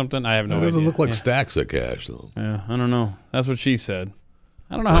 $4 something? I have no idea. It doesn't look like stacks of cash, though. Yeah, I don't know. That's what she said.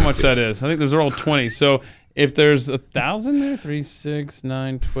 I don't know how much that is. I think those are all 20. So if there's 1,000 there, 3, 6,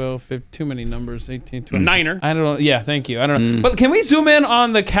 9, 12, 15, too many numbers, 18, 20. Niner. I don't know. Yeah, thank you. I don't know. But can we zoom in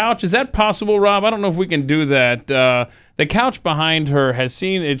on the couch? Is that possible, Rob? I don't know if we can do that. The couch behind her has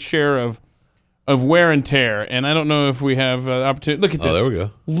seen its share of wear and tear, and I don't know if we have opportunity. Look at this. Oh, there we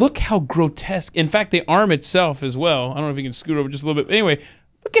go. Look how grotesque. In fact, the arm itself as well. I don't know if you can scoot over just a little bit. Anyway,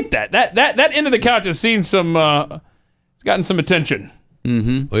 look at that. That end of the couch has seen some. It's gotten some attention.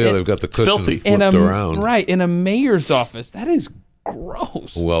 Mm-hmm. Oh yeah, they've got the cushion flipped around. Right, in a mayor's office. That is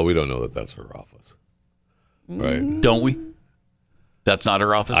gross. Well, we don't know that that's her office. Right? Don't we? That's not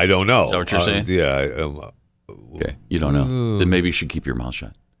her office? I don't know. Is that what you're saying? Yeah. Okay, you don't know. Then maybe you should keep your mouth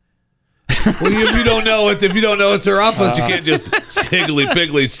shut. Well, if you don't know it's her office, you can't just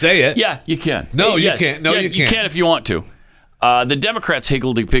higgly-piggly say it. Yeah, you can. No, you can't. No, you can't. You can if you want to. The Democrats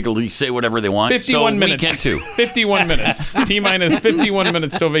higgledy-piggledy say whatever they want. 51 minutes. We can too. 51 minutes. T-minus 51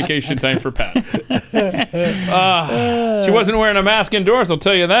 minutes till vacation time for Pat. She wasn't wearing a mask indoors, I'll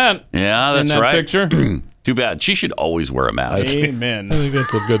tell you that. Yeah, that's in that right. picture. Too bad. She should always wear a mask. Amen. I think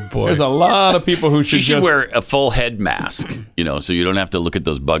that's a good point. There's a lot of people who should She should just wear a full head mask, so you don't have to look at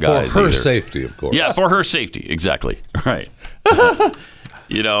those bug eyes. For her either. safety, of course. Yeah, for her safety. Exactly. Right. So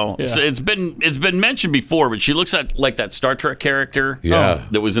it's been mentioned before, but she looks like that Star Trek character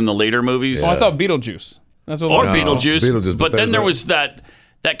that was in the later movies. Oh, I thought Beetlejuice. That's what. Or No, Beetlejuice. But then there was that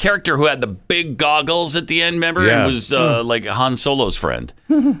character who had the big goggles at the end, remember? Yeah. And was like Han Solo's friend.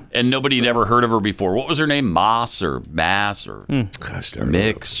 And nobody had ever heard of her before. What was her name? Moss or Mass or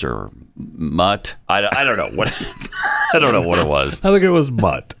Mix or Mutt? I don't know what I don't know what it was. I think it was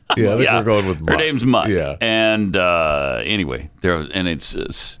Mutt. Yeah, I think we're going with Mutt. Her name's Mutt. Yeah. And anyway,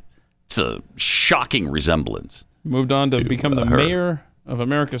 it's a shocking resemblance. Moved on to become the her. mayor of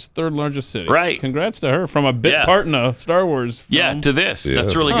America's third largest city. Right. Congrats to her from a bit part in a Star Wars film. Yeah, to this.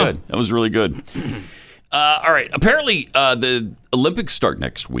 That's really good. That was really good. All right. Apparently, the Olympics start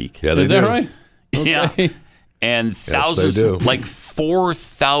next week. Yeah, they Is do. that right? Yeah. And thousands, they do. like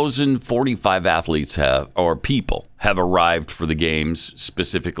 4,045 athletes have arrived for the games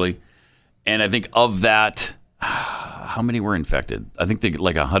specifically. And I think of that, how many were infected? I think they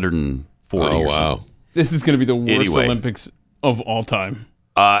like 140. Oh, or wow. something. This is going to be the worst Anyway. Olympics of all time.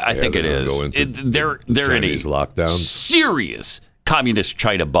 I think it they're gonna is. go into They're in a Chinese lockdown. serious communist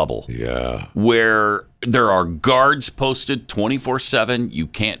China bubble. Yeah. Where there are guards posted 24/7. You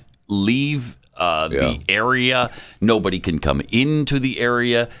can't leave the area. Nobody can come into the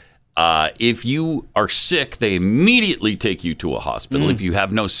area. If you are sick, they immediately take you to a hospital. If you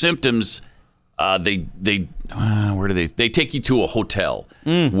have no symptoms, they take you to a hotel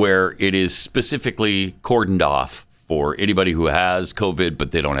where it is specifically cordoned off for anybody who has COVID,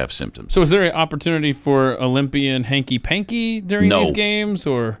 but they don't have symptoms. So is there an opportunity for Olympian hanky-panky during No. these games?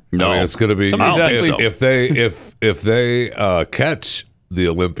 Or No. I mean, it's going to be Some of these athletes- if they catch the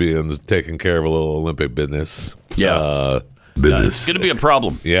Olympians taking care of a little Olympic business. It's going to be a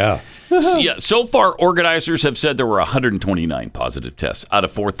problem. Yeah. So far, organizers have said there were 129 positive tests out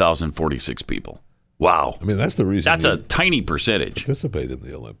of 4,046 people. Wow. I mean, that's the reason. That's a tiny percentage. Participate in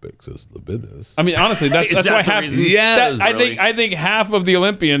the Olympics is the business. I mean, honestly, that's Is why that the half. reason? Yes, I think half of the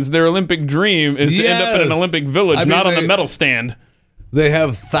Olympians, their Olympic dream is to end up in an Yes. Olympic village, I mean, not on the they- medal stand. They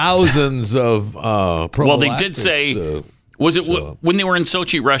have thousands of Well, they did say, was it when they were in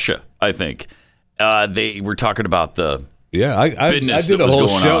Sochi, Russia, I think, they were talking about the I business did that a was whole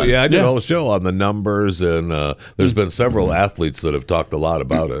going show. on. Yeah, I did a whole show on the numbers, and there's been several athletes that have talked a lot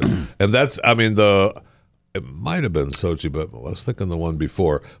about it. And that's, I mean, it might have been Sochi, but I was thinking the one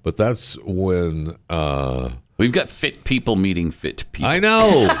before. But that's when we've got fit people meeting fit people. I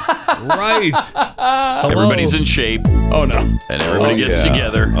know, right? Everybody's in shape. Oh no! And everybody gets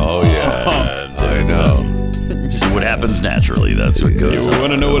together. Oh yeah, I know. See what happens naturally. That's what goes You on.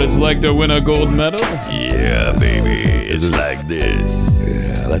 want to know what it's like to win a gold medal? Yeah, baby. It's like this.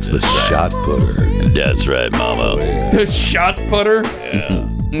 Yeah, that's the shot putter. That's right, mama. The shot putter?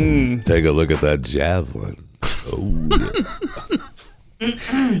 Take a look at that javelin.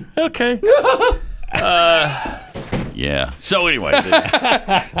 Okay. Yeah. So anyway,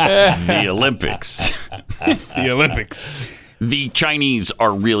 the Olympics. The Olympics. The Chinese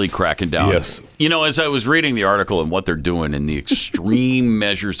are really cracking down. Yes. You know, as I was reading the article and what they're doing and the extreme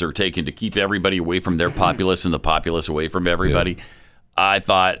measures they're taking to keep everybody away from their populace and the populace away from everybody, I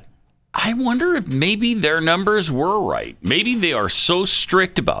thought, I wonder if maybe their numbers were right. Maybe they are so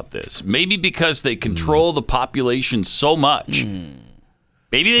strict about this. Maybe because they control the population so much.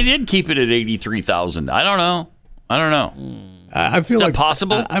 Maybe they did keep it at 83,000. I don't know. I feel Is like that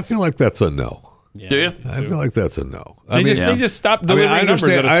possible? I feel like that's a no. Do you? I feel like that's a no. They just stopped delivering numbers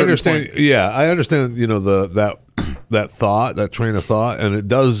at a certain point. Yeah, I understand. You know that thought, that train of thought, and it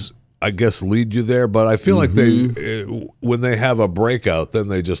does, I guess, lead you there. But I feel like when they have a breakout, then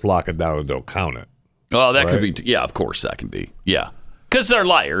they just lock it down and don't count it. Oh, that could be. Yeah, of course that can be. Yeah, because they're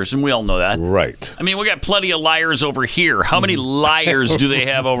liars, and we all know that. Right. I mean, we got plenty of liars over here. How many liars do they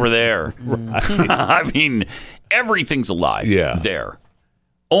have over there? I mean, everything's a lie. There.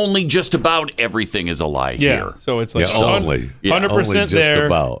 Only just about everything is a lie here. So it's like only 100% just there,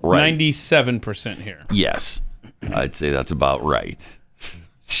 about. 97% here. Yes. I'd say that's about right.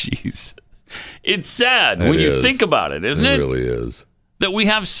 Jeez. It's sad It when you is. think about it, isn't it? It really is. That we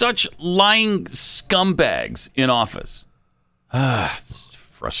have such lying scumbags in office. It's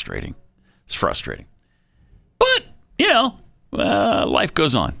frustrating. It's frustrating. But, you know, life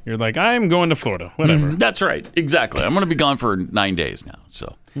goes on. You're like, I'm going to Florida. Whatever. That's right. Exactly. I'm going to be gone for 9 days now.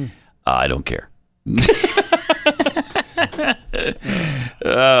 So I don't care.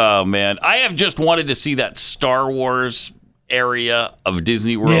 Oh, man. I have just wanted to see that Star Wars area of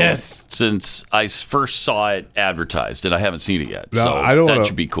Disney World since I first saw it advertised, and I haven't seen it yet. Now, So that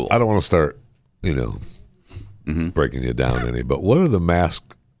should be cool. I don't want to start, breaking you down any. But what are the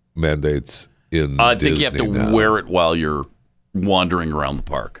mask mandates in I Disney think you have to now? wear it while you're wandering around the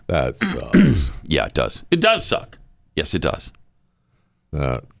park. That sucks. Yeah, it does. It does suck. Yes, it does.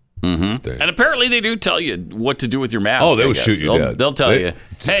 That stinks. And apparently they do tell you what to do with your mask. Oh, they I will guess. shoot you dead. They'll tell you,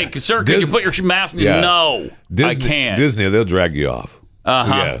 hey, sir, can you put your mask? No, Disney, I can't. Disney, they'll drag you off.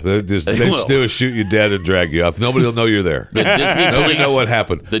 Uh-huh. Yeah, they will. still shoot you dead and drag you off. Nobody will know you're there. The Disney Nobody police- know what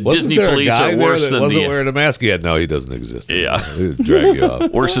happened. the Wasn't Disney there a police guy are there worse that than wasn't the- wearing a mask yet. No, he doesn't exist. Yeah. He'll drag you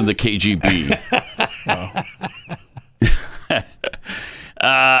off. Worse than the KGB.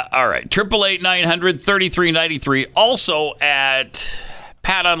 All right. 888-900-3393. Also at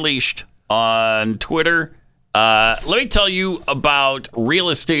Pat Unleashed on Twitter. Let me tell you about Real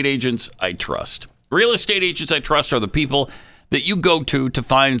Estate Agents I Trust. Real Estate Agents I Trust are the people that you go to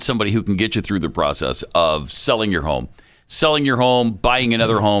find somebody who can get you through the process of selling your home. Selling your home, buying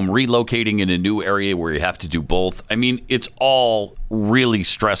another home, relocating in a new area where you have to do both. I mean, it's all really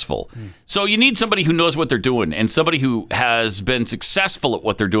stressful. So you need somebody who knows what they're doing and somebody who has been successful at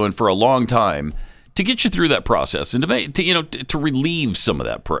what they're doing for a long time to get you through that process and to relieve some of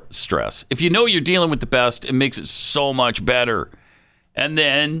that stress. If you know you're dealing with the best, it makes it so much better. And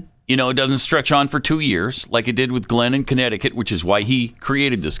then, it doesn't stretch on for 2 years like it did with Glenn in Connecticut, which is why he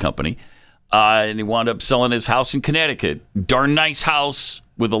created this company. And he wound up selling his house in Connecticut. Darn nice house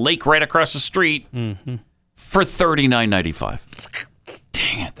with a lake right across the street for $39.95.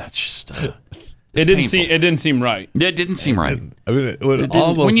 Dang it, that's just It didn't seem right. It didn't seem right. I mean,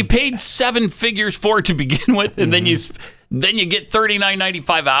 When you paid 7 figures for it to begin with, and then you get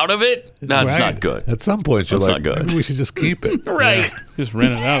 $39.95 out of it, that's not good. At some point, you're That's like, not good. maybe we should just keep it. Right. Just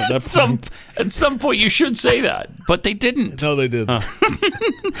rent it out at that point. At some point, you should say that, but they didn't. No, they didn't.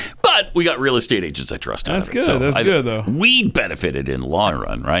 But we got Real Estate Agents I Trust. That's good. That's good, though. We benefited in the long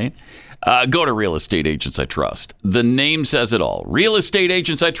run, right? Go to Real Estate Agents I Trust. The name says it all.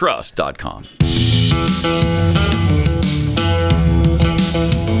 RealEstateAgentsITrust.com.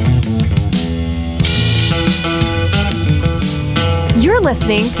 You're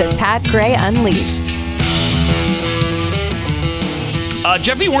listening to Pat Gray Unleashed.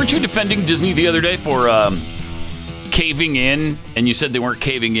 Jeffy, weren't you defending Disney the other day for caving in? And you said they weren't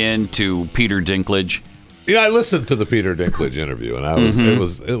caving in to Peter Dinklage. Yeah, I listened to the Peter Dinklage interview, and I was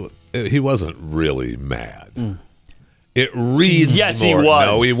he wasn't really mad. It reads Yes, more. he was.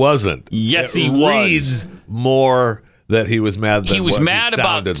 No, he wasn't. Yes, it he was. reads more that he was mad than He was what mad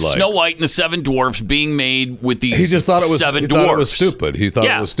about sounded like. Snow White and the Seven Dwarfs being made with these He just thought it was seven he dwarfs. thought it was stupid. He thought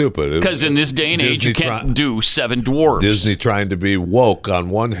it was stupid. Because in this day and age, you can't do seven dwarfs. Disney trying to be woke on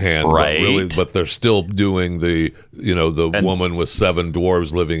one hand, Right. but they're still doing the woman with 7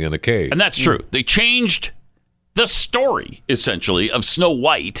 dwarves living in a cave. And that's true. They changed the story, essentially, of Snow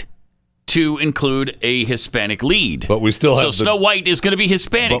White to include a Hispanic lead. But we still have So Snow White is going to be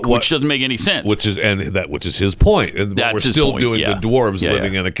Hispanic, which doesn't make any sense. Which is his point. And That's we're his still point, doing yeah. the dwarves Yeah,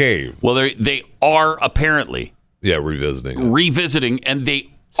 living yeah. in a cave. Well, they are apparently revisiting, and they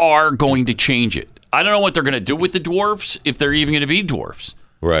are going to change it. I don't know what they're going to do with the dwarfs, if they're even going to be dwarfs.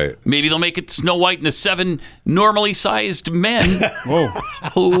 Right. Maybe they'll make it Snow White and the 7 normally sized men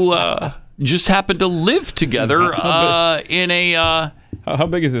who just happen to live together in a... how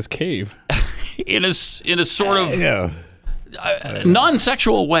big is this cave? in a sort of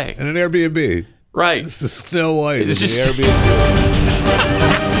non-sexual way. In an Airbnb. Right. This is Snow White. It's in just- the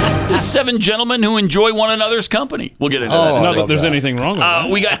Airbnb. The 7 gentlemen who enjoy one another's company. We'll get into that. Not that there's anything wrong with that.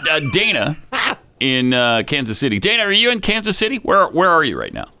 We got Dana in Kansas City. Dana, are you in Kansas City? Where are you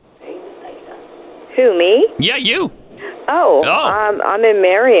right now? Who, me? Yeah, you. Oh, I'm in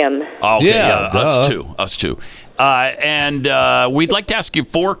Merriam. Okay, us too. And we'd like to ask you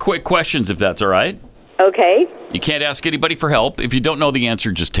 4 quick questions, if that's all right. Okay. You can't ask anybody for help. If you don't know the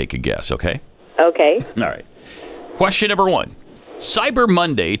answer, just take a guess, okay? Okay. All right. Question number 1. Cyber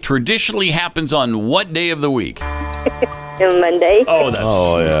Monday traditionally happens on what day of the week? Monday.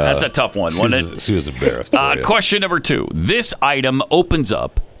 That's a tough one, wasn't it? She was embarrassed. Question number 2. This item opens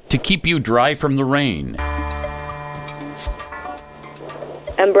up to keep you dry from the rain.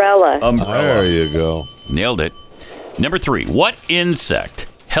 Umbrella. There you go. Nailed it. Number 3. What insect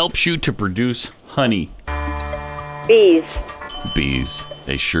helps you to produce honey? Bees. Bees.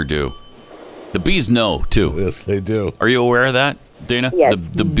 They sure do. The bees know, too. Yes, they do. Are you aware of that, Dana? Yes.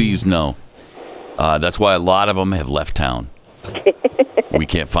 The bees know. That's why a lot of them have left town. We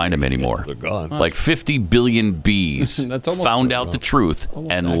can't find them anymore. They're gone. Like 50 billion bees That's almost found out the truth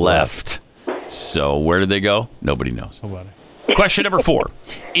and left. So where did they go? Nobody knows. Question number 4.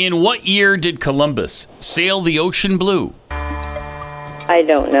 In what year did Columbus sail the ocean blue? I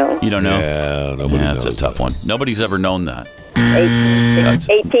don't know. You don't know? Yeah, nobody knows. That's a tough one. Nobody's ever known that.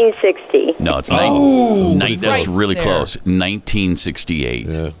 1860. No, it's that's really close. 1968.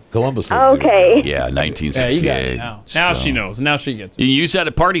 Yeah. Columbus is Okay. Yeah, 1968. Now So- she knows. Now she gets it. You use that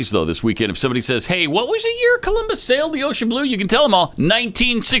at parties, though, this weekend. If somebody says, hey, what was the year Columbus sailed the ocean blue? You can tell them all,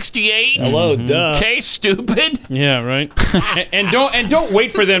 1968. Hello, duh. Okay, stupid. Yeah, right. and don't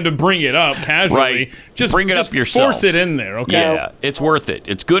wait for them to bring it up casually. Right. Just bring it just up yourself. Force it in there, okay? Yeah, it's worth it.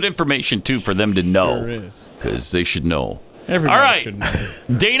 It's good information, too, for them to know. Sure is. Because they should know. Everybody All right. should know.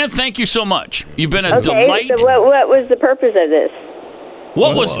 Dana, thank you so much. You've been a Okay, delight. so what was the purpose of this?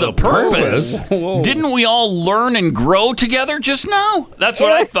 What was the purpose? Didn't we all learn and grow together just now? That's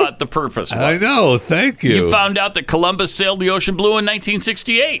what I thought the purpose was. I know. Thank you. You found out that Columbus sailed the ocean blue in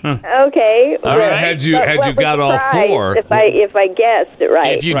 1968. Okay. All right. Had you got all 4? If I guessed it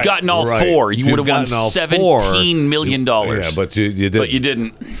right. If you'd gotten all Right. 4, you If would have you'd won gotten all $17 million. Yeah, but you didn't. But you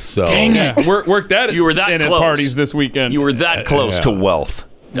didn't. So Dang Yeah, it. work that. You were that in close. at parties this weekend. You were that close to wealth.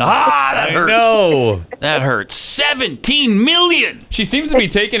 That hurts. No. That hurts. 17 million. She seems to be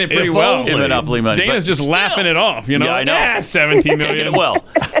taking it pretty If well. only. Monopoly money. Dana's but just still. laughing it off, you know? Yeah, I know. Yeah, 17 million. Taking it well.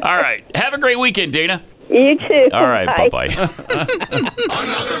 All right. Have a great weekend, Dana. You too. All right. Bye-bye.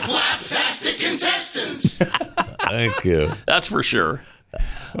 Another flaptastic contestants. Thank you. That's for sure.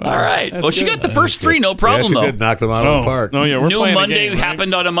 All right. That's Well, she good. got the first 3, no Yeah, problem, she though. did knock them out of the park. Oh, yeah, we're New playing a Monday game, right?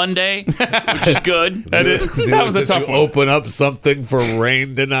 happened on a Monday, which is good. That was a Did tough you one. open up something for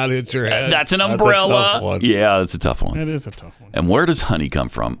rain to not hit your head? That's an a umbrella. tough one. Yeah, that's a tough one. That is a tough one. And where does honey come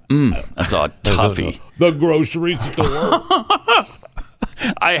from? That's a toughie. The grocery store.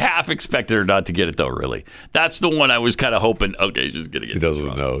 I half expected her not to get it, though, really. That's the one I was kind of hoping, okay, she's going to get She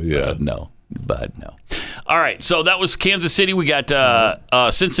doesn't know. Yeah. No. All right, so that was Kansas City. We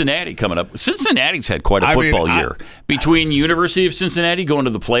got Cincinnati coming up. Cincinnati's had quite a football year. Between University of Cincinnati going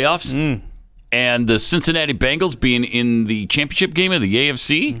to the playoffs and the Cincinnati Bengals being in the championship game of the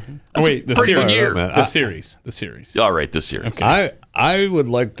AFC. That's Wait, the a pretty series. good year. The series. The series. All right, this year. Okay. I would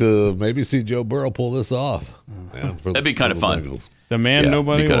like to maybe see Joe Burrow pull this off. Man, for That'd be kind of fun. Bengals. The man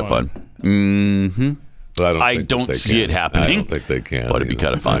nobody be kind of wanted. fun. Mm-hmm. But I think don't that they see can. it happening. I don't think they can. But it'd be either.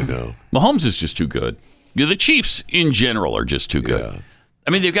 kind of fun. I know. Mahomes is just too good. The Chiefs in general are just too good. Yeah.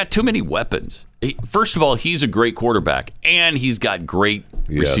 I mean, they've got too many weapons. First of all, he's a great quarterback, and he's got great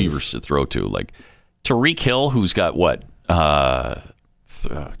receivers to throw to. Like Tyreek Hill, who's got what?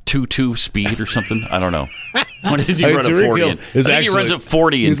 2.2 speed or something? I don't know. What does he run a 40 in? I think he runs a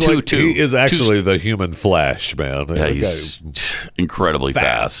 40 in 2.2. He is actually the human Flash, man. Yeah, he's incredibly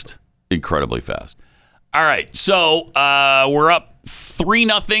fast. Incredibly fast. All right, so we're up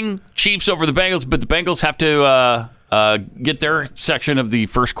 3-0 Chiefs over the Bengals, but the Bengals have to get their section of the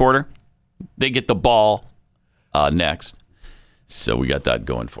first quarter. They get the ball next. So we got that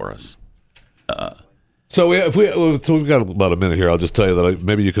going for us. So we've got about a minute here. I'll just tell you that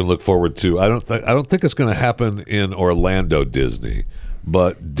maybe you can look forward to. I don't think it's going to happen in Orlando Disney,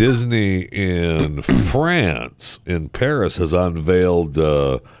 but Disney in France, in Paris, has unveiled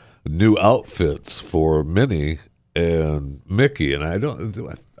new outfits for Minnie and Mickey, and I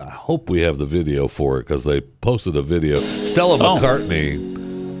hope we have the video for it because they posted a video. Stella McCartney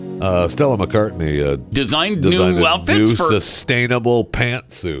designed a new outfits new for sustainable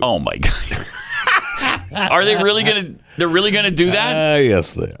pantsuit. Oh my god! Are they really gonna? They're really gonna do that?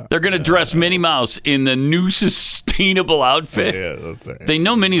 Yes, they are. They're gonna dress Minnie Mouse in the new sustainable outfit. Yeah, that's right. They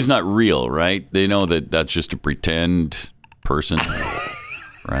know Minnie's not real, right? They know that that's just a pretend person,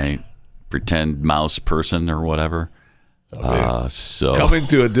 right? Pretend mouse person or whatever. So coming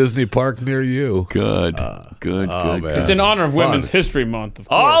to a Disney park near you. Good. It's in honor of Women's History Month, of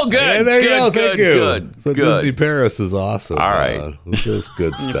course. Oh, good. Yeah, there you go. Thank you. Good. So Disney Paris is awesome. All right. This is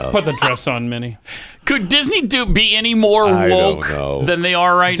good stuff. Put the dress on, Minnie. Could Disney be any more woke than they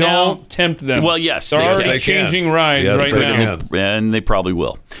are right now? Don't tempt them. Well, yes. They're already changing rides right now. And they probably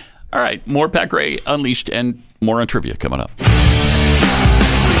will. All right. More Pat Gray Unleashed and more on trivia coming up.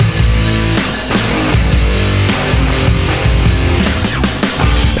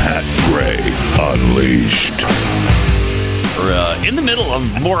 Pat Gray Unleashed. We're in the middle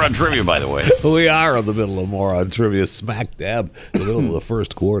of more on trivia, by the way. We are in the middle of more on trivia, smack dab in the middle of the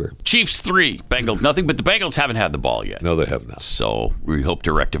first quarter. Chiefs 3, Bengals nothing, but the Bengals haven't had the ball yet. No, they have not. So we hope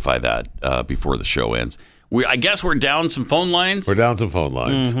to rectify that before the show ends. I guess we're down some phone lines. We're down some phone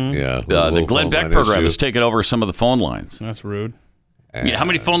lines. Yeah. The Glenn Beck program has taken over some of the phone lines. That's rude. I mean, how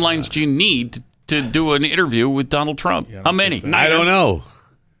many phone lines do you need to do an interview with Donald Trump? How many? I don't know.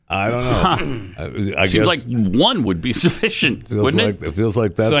 I Seems guess like one would be sufficient, wouldn't it? It feels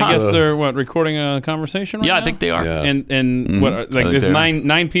like that's. So I guess they're recording a conversation right now? I think they are. Yeah. And what there's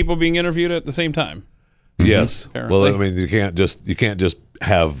nine people being interviewed at the same time. Yes. Apparently. Well, I mean, you can't just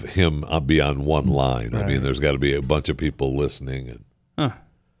have him be on one line. I mean, there's got to be a bunch of people listening. And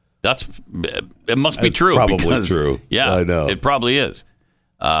it must be true. Probably true. Yeah, I know. It probably is.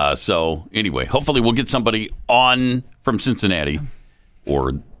 So anyway, hopefully we'll get somebody on from Cincinnati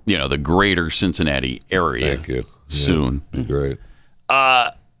or the greater Cincinnati area. Thank you. Soon. Yeah, great.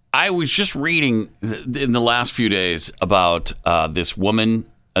 I was just reading in the last few days about this woman.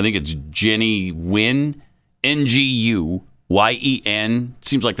 I think it's Jenny Nguyen, Nguyen.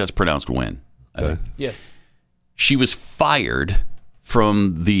 Seems like that's pronounced Nguyen. Okay. Yes. She was fired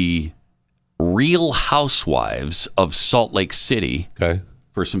from the Real Housewives of Salt Lake City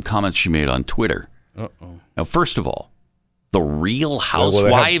for some comments she made on Twitter. Uh-oh. Now, first of all, the Real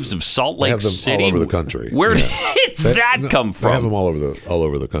Housewives of Salt Lake they have them City, all over the country. Where did that come from? They have them all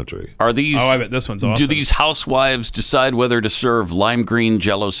over the country. Are these? Oh, I bet this one's awesome. Do these housewives decide whether to serve lime green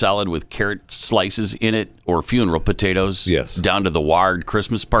Jell-O salad with carrot slices in it or funeral potatoes? Yes. Down to the Ward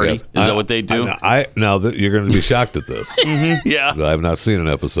Christmas party. Yes. Is that what they do? Now that you're going to be shocked at this. Yeah. I have not seen an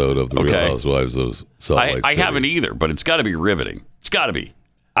episode of the Real Housewives of Salt Lake City. I haven't either, but it's got to be riveting. It's got to be.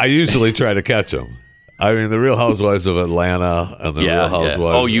 I usually try to catch them. I mean, the Real Housewives of Atlanta and the Real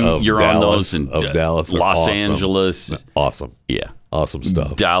Housewives of you're Dallas, on those in Dallas, Los awesome. Angeles. Awesome. Yeah. Awesome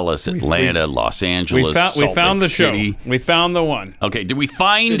stuff. Dallas, Atlanta, Los Angeles. We found the show. City. We found the one. Okay. Did we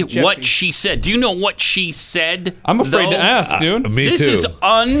find what she said? Do you know what she said? I'm afraid to ask, dude. Me this too. This is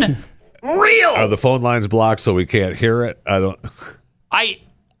unreal. Are the phone lines blocked so we can't hear it? I don't.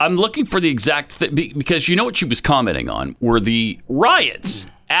 I'm looking for the exact thing because you know what she was commenting on were the riots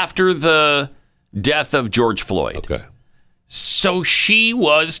after the death of George Floyd. Okay. So she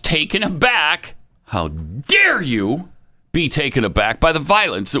was taken aback. How dare you be taken aback by the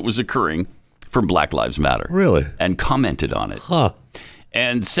violence that was occurring from Black Lives Matter? Really? And commented on it. Huh.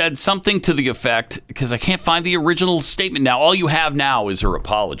 And said something to the effect, because I can't find the original statement now. All you have now is her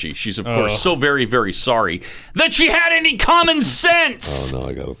apology. She's, of course, so very, very sorry that she had any common sense. Oh, no,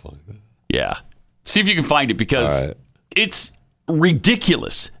 I got to find it. Yeah. See if you can find it because it's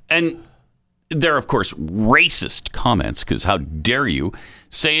ridiculous. And there are, of course, racist comments because how dare you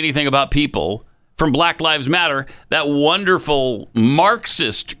say anything about people from Black Lives Matter, that wonderful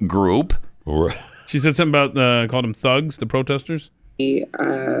Marxist group. She said something about, called them thugs, the protesters.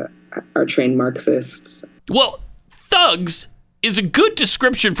 Are trained Marxists. Well, thugs is a good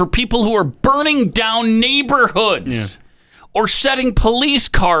description for people who are burning down neighborhoods or setting police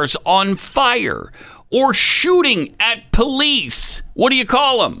cars on fire or shooting at police. What do you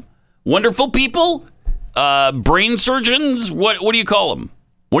call them? Wonderful people? Brain surgeons? What do you call them?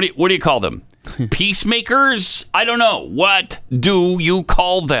 What do you call them? Peacemakers? I don't know. What do you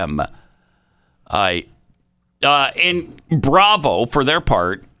call them? And Bravo, for their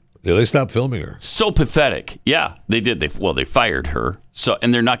part. Yeah, they stopped filming her. So pathetic. Yeah, they did. They fired her. So,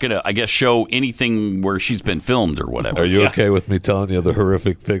 and they're not going to, I guess, show anything where she's been filmed or whatever. Are you okay with me telling you the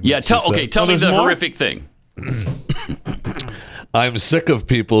horrific thing? Yeah, tell me the horrific thing. I'm sick of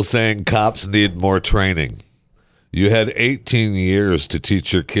people saying cops need more training. You had 18 years to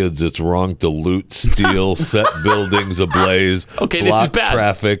teach your kids it's wrong to loot, steal, set buildings ablaze, Okay, this is block bad.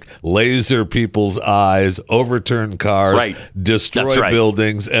 traffic, laser people's eyes, overturn cars, Right. destroy That's right.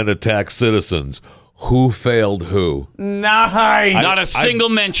 buildings, and attack citizens. Who failed who? Nice. Not a single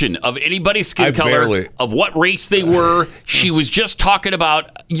mention of anybody's skin I color, barely- of what race they were. She was just talking about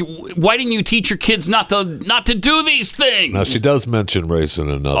why didn't you teach your kids not to do these things? Now, she does mention race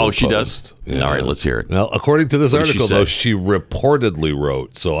in another Oh, she post. does? All right, let's hear it. Now, according to this What did she article, say? though, she reportedly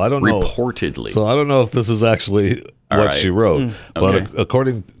wrote. So I don't know. Reportedly. So I don't know if this is actually All what right. she wrote. Okay.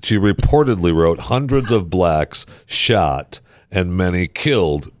 But she reportedly wrote hundreds of blacks shot and many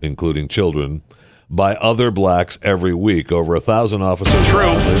killed, including children, by other blacks every week. Over 1,000 officers were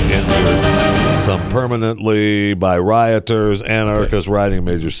injured, some permanently by rioters, anarchists rioting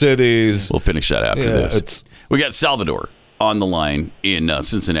major cities. We'll finish that after this. We got Salvador on the line in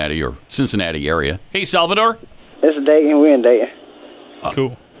Cincinnati area. Hey, Salvador. It's Dayton. We're in Dayton.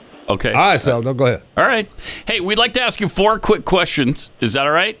 Cool. Okay. All right, Salvador, go ahead. All right. Hey, we'd like to ask you 4 quick questions. Is that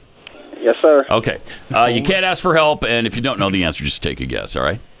all right? Yes, sir. Okay. You can't ask for help, and if you don't know the answer, just take a guess, all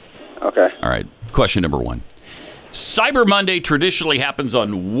right? Okay. All right. Question number 1. Cyber Monday traditionally happens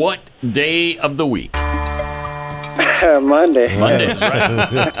on what day of the week? Monday. Monday. That's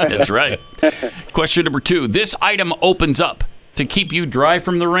right. That's right. Question number 2. This item opens up to keep you dry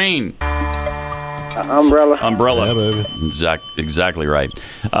from the rain. Umbrella. Umbrella. Yeah, baby. Exactly right.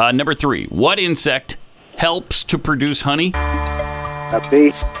 Number 3. What insect helps to produce honey? A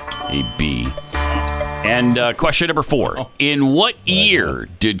bee. A bee. And question number 4. In what year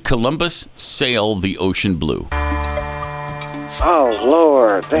did Columbus sail the ocean blue? Oh,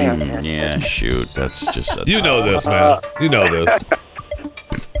 Lord. Damn. Yeah, shoot. That's just a... You know this, man. You know this.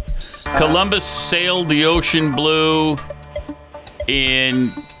 Columbus sailed the ocean blue in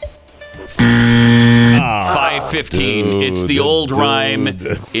 515. It's the old rhyme.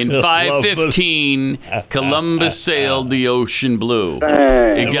 In 515, Columbus sailed the ocean blue.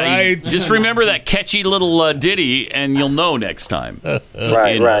 Just remember that catchy little ditty, and you'll know next time.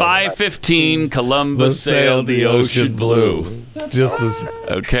 In 515, Columbus sailed the ocean blue. It's just as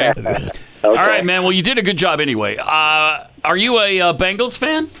okay. All right, man. Well, you did a good job anyway. Are you a Bengals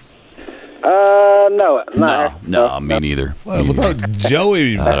fan? No. No, me neither. Well, without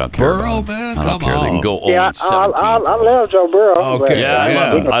Joey I don't care Burrow, about him. man, I don't come care. They on. can go 0 Yeah, and 17. I love Joe Burrow. Okay.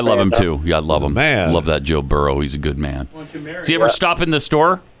 Yeah, I love him too. Yeah, I love him. Man. Love that Joe Burrow. He's a good man. Does he ever stop in the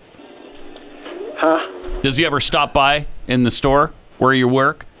store? Huh? Does he ever stop by in the store where you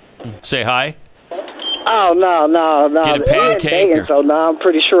work? Say hi? Oh, no. Get a He in pancake Dayton, or- so no, I'm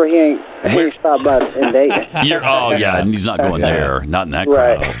pretty sure he ain't stopped by in Dayton. Oh, yeah, and he's not going there. Not in that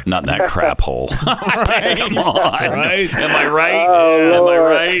crap. Not in that crap hole. Come on. Right? Am I right? Oh, Am I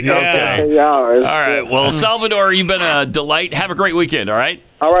Lord. right? Yeah. Okay. All right. Well, Salvador, you've been a delight. Have a great weekend, all right?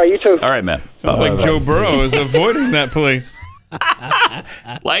 All right, you too. All right, man. Sounds like Joe Burrow is avoiding that place.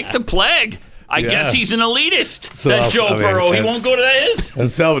 Like the plague. I guess he's an elitist. So, that Joe I mean, Burrow. He and- won't go to his.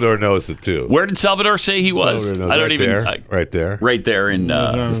 And Salvador knows it too. Where did Salvador say he was? Salvador knows I don't right even. there, right there. Right there in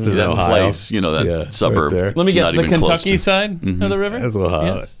Just in that Ohio. place. You know, that Yeah, suburb. right there. Let me guess, Not the even close Kentucky to- side of the river? That's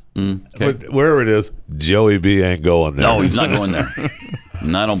Ohio. Yes. Okay. But wherever it is, Joey B ain't going there. No, he's not going there.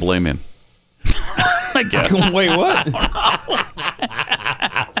 And I don't blame him. I guess. Wait, what?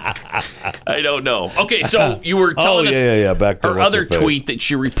 I don't know. Okay, so you were telling us yeah. Back to her what's other her face. tweet that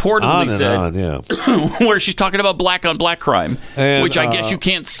she reportedly On and said, on, yeah. where she's talking about black on black crime, And, which I guess you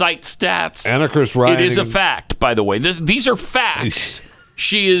can't cite stats. Anarchist It rioting. is a fact, by the way. These are facts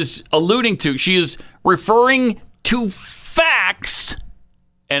she is alluding to. She is referring to facts,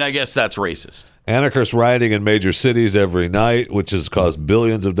 and I guess that's racist. Anarchists rioting in major cities every night, which has caused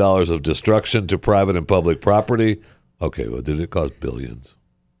billions of dollars of destruction to private and public property. Okay, well, did it cause billions?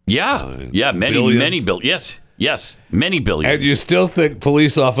 Yeah, many Billions? Yes, many billions. And you still think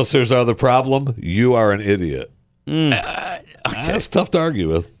police officers are the problem? You are an idiot. That's tough to argue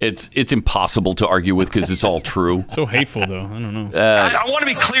with. It's impossible to argue with because it's all true. So hateful, though. I don't know. I want to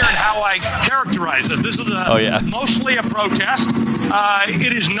be clear in how I characterize this. This is mostly a protest.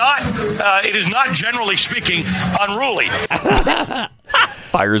 It is not generally speaking unruly.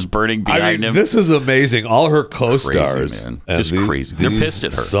 Fires burning behind him. This is amazing. All her co-stars, Crazy, man. and Just crazy. They're these pissed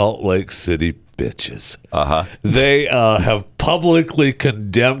at her. Salt Lake City bitches. Uh-huh. They have publicly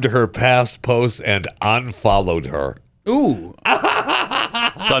condemned her past posts and unfollowed her. Ooh.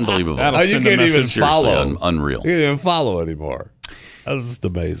 It's unbelievable. You can't even follow. Seriously, unreal. You can't even follow anymore. That's just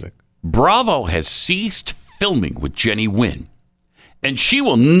amazing. Bravo has ceased filming with Jenny Wynn and she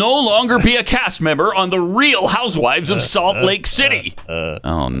will no longer be a cast member on The Real Housewives of Salt Lake City.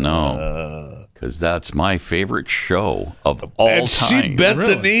 Oh, no. Because that's my favorite show of all time. And she bent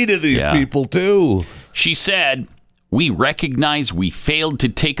the knee to these people, too. She said, "We recognize we failed to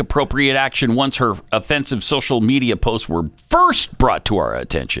take appropriate action once her offensive social media posts were first brought to our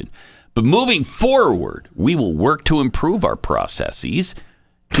attention. But moving forward, we will work to improve our processes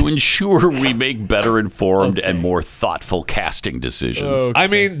to ensure we make better informed and more thoughtful casting decisions." I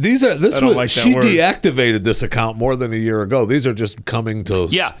mean, she deactivated this account more than a year ago. These are just coming to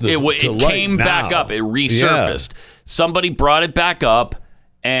it came back up. It resurfaced. Somebody brought it back up.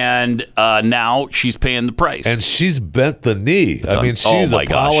 And now she's paying the price. And she's bent the knee. I mean, she's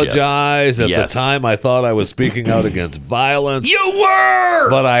apologized. At the time, I thought I was speaking out against violence. You were!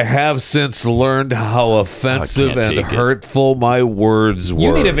 But I have since learned how offensive and hurtful my words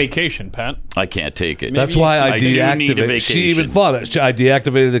were. You need a vacation, Pat. I can't take it. That's why I deactivated. She even thought it. I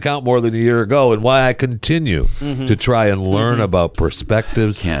deactivated the account more than a year ago, and why I continue to try and learn about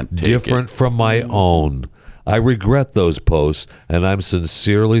perspectives different from my own. I regret those posts, and I'm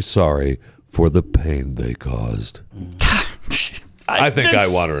sincerely sorry for the pain they caused. I think I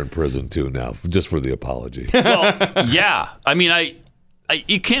want her in prison, too, now, just for the apology. Well, yeah. I mean,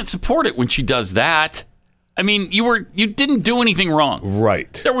 you can't support it when she does that. I mean, you didn't do anything wrong.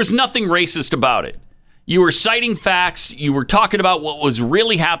 Right. There was nothing racist about it. You were citing facts. You were talking about what was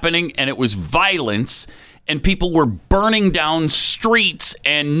really happening, and it was violence, and people were burning down streets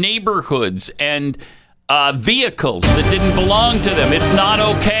and neighborhoods and vehicles that didn't belong to them. It's not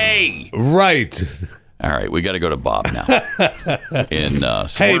okay. Right. All right, we got to go to Bob now.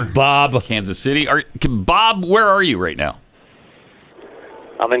 Hey, Bob. Kansas City. Bob, where are you right now?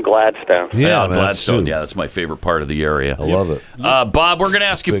 I'm in Gladstone. Yeah, Gladstone. Yeah, that's my favorite part of the area. I love it. Bob, we're going to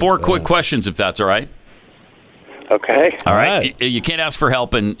ask you 4 quick questions, if that's all right. Okay. All right. You can't ask for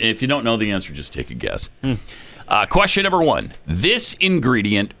help, and if you don't know the answer, just take a guess. Question number 1. This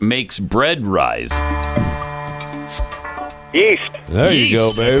ingredient makes bread rise. Yeast. There you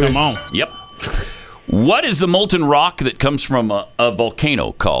go, baby. Come on. Yep. What is the molten rock that comes from a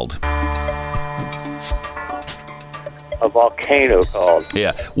volcano called? A volcano called?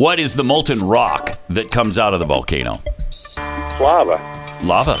 Yeah. What is the molten rock that comes out of the volcano? Lava.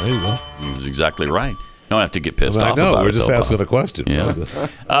 Lava. There you go. He was exactly right. Don't have to get pissed off I know. about We're it, just though, asking Bob. a question.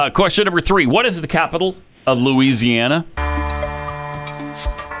 Yeah. Question number 3. What is the capital of Louisiana?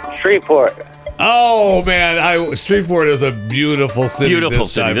 Shreveport. Oh, man. Shreveport is a beautiful city.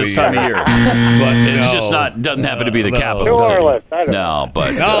 This time of year. But it's just doesn't happen to be the capital. New Orleans. No,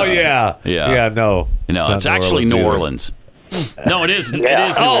 but. Oh, yeah. Yeah. No. No, it's actually New Orleans. No, it is. Yeah.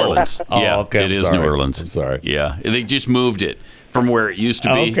 It is New Orleans. Yeah, okay. It is New Orleans. I'm sorry. Yeah, they just moved it from where it used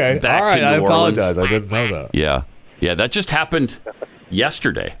to be back All right. to New I Orleans. apologize. I didn't know that. Yeah. That just happened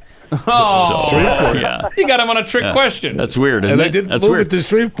yesterday. Oh, Shreveport. Yeah. You got him on a trick question. That's weird, isn't And it? they didn't That's move weird. it to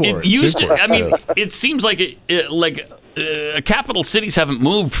Shreveport. It used to. Shreveport. I mean, Yes. it seems like capital cities haven't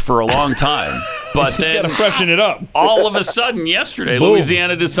moved for a long time, but then Gotta freshen it up. all of a sudden yesterday, Boom.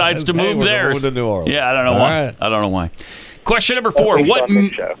 Louisiana decides to Hey, move we're theirs. going to New Orleans. Yeah, I don't know All why. right. I don't know why. Question number 4.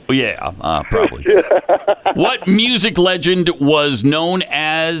 Probably. What music legend was known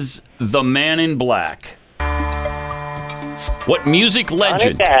as the Man in Black? What music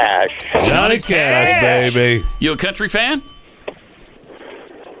legend? Johnny Cash, baby. You a country fan?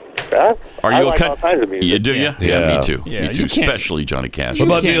 Huh? Are I you like a all kinds of music. You do, yeah? Yeah. Me too. Yeah, Me too, you can't- especially Johnny Cash. What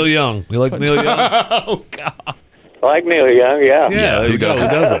about Neil Young? You like Neil Young? Oh, God. I like Neil Young, yeah. Yeah, who doesn't? Who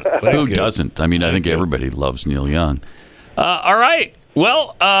doesn't? Thank Who you. doesn't? I mean, I think everybody loves Neil Young. All right.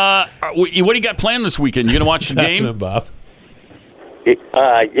 Well, what do you got planned this weekend? You going to watch the game? Happening, Bob.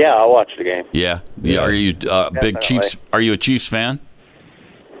 Yeah, I'll watch the game. Yeah. Are you big Chiefs? Are you a Chiefs fan?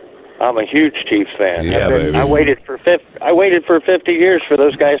 I'm a huge Chiefs fan. Yeah, baby. I waited for 50 years for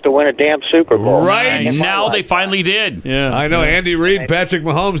those guys to win a damn Super Bowl. Right. And now they finally did. Yeah. I know. Andy Reid, Patrick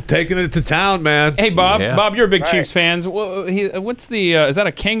Mahomes taking it to town, man. Hey, Bob. Yeah. Bob, you're a big Chiefs fan. What's the? Is that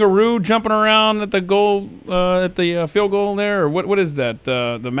a kangaroo jumping around at the goal, at the field goal there, or what is that?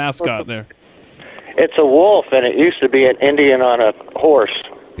 The mascot there. It's a wolf, and it used to be an Indian on a horse.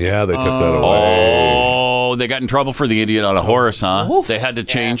 Yeah, they took that away. Oh, they got in trouble for the Indian on a horse, huh? wolf. They had to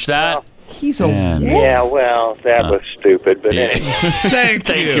change that. He's a Man. wolf. Yeah, well, that was stupid, but anyway. Thank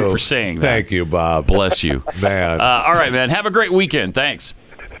you for saying that. Thank you, Bob. Bless you. Man. All right, man. Have a great weekend. Thanks.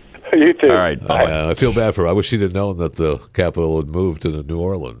 You too. All right. Bye. I feel bad for him. I wish he'd have known that the capital had moved to New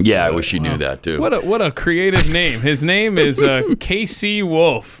Orleans. Yeah, I wish you knew that, too. What a creative name. His name is KC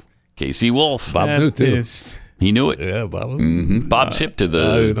Wolf. KC Wolf. Bob knew, too. He knew it. Yeah, Bob was. Bob's hip to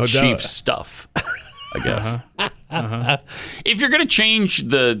the no doubt. Chiefs stuff, I guess. If you're going to change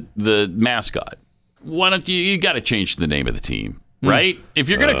the mascot, why don't you got to change the name of the team, right? If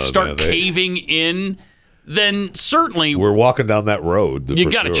you're going to start caving in, then certainly we're walking down that road.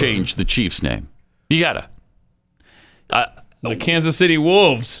 You got to change the Chiefs' name. You got to. The Kansas City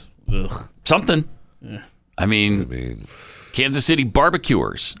Wolves. Ugh. Something. Yeah. I mean, Kansas City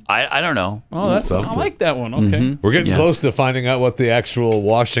Barbecuers. I don't know. Oh, I like that one. Okay. Mm-hmm. We're getting close to finding out what the actual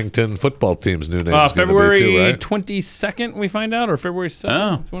Washington football team's new name is going to be, too, right? February 22nd, we find out, or February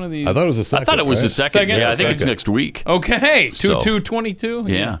 2nd? It's one of these. I thought it was the second. I thought it was right? the second. Yeah, I think it's next week. Okay. So- 2/2/22.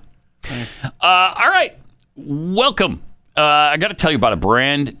 Yeah. Nice. All right. Welcome. I got to tell you about a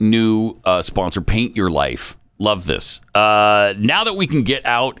brand new sponsor, Paint Your Life. Love this. Now that we can get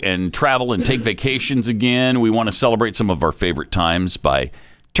out and travel and take vacations again, we want to celebrate some of our favorite times by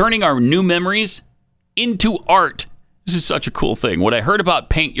turning our new memories into art. This is such a cool thing. When I heard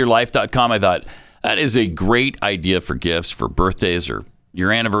about paintyourlife.com, I thought that is a great idea for gifts for birthdays or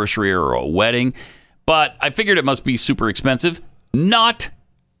your anniversary or a wedding. But I figured it must be super expensive. Not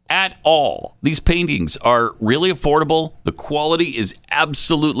at all. These paintings are really affordable. The quality is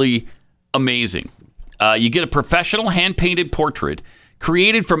absolutely amazing. You get a professional hand-painted portrait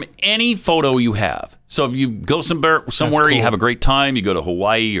created from any photo you have. So if you go somewhere cool. you have a great time, you go to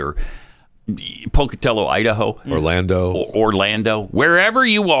Hawaii or Pocatello, Idaho. Orlando. Wherever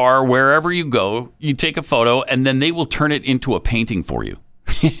you are, wherever you go, you take a photo, and then they will turn it into a painting for you.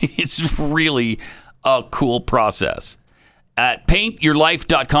 It's really a cool process. At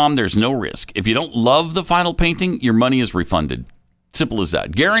paintyourlife.com, there's no risk. If you don't love the final painting, your money is refunded. Simple as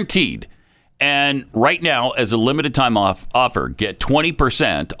that. Guaranteed. And right now, as a limited time offer, get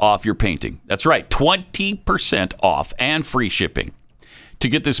 20% off your painting. That's right, 20% off and free shipping. To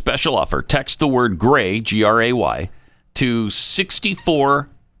get this special offer, text the word GRAY, G-R-A-Y, to 64000.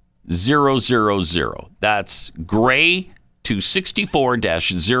 That's GRAY to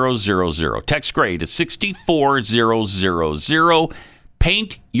 64-000. Text GRAY to 64000.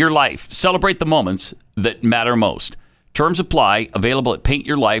 Paint your life. Celebrate the moments that matter most. Terms apply. Available at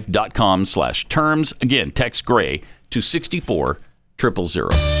paintyourlife.com/terms. Again, text GRAY to 64000.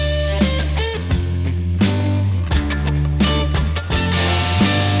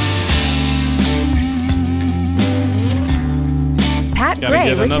 Pat Gotta Gray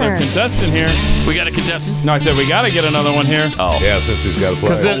get another returns. contestant here. We got a contestant? No, I said we got to get another one here. Oh. Yeah, since he's got to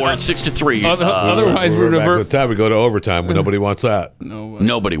play. Then, we're at 6-3. Otherwise, we're we back to the revert. time. We go to overtime. Nobody wants that.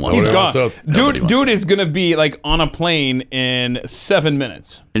 Nobody wants He's that. gone. Nobody wants Dude is going to be like on a plane in 7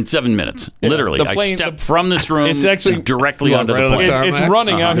 minutes. In 7 minutes. Literally. The plane- I stepped from this room It's actually directly onto the right on the plane. tarmac? It's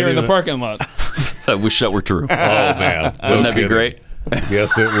running out here in the Even- parking lot. I wish that were true. Oh, man. Wouldn't that be great?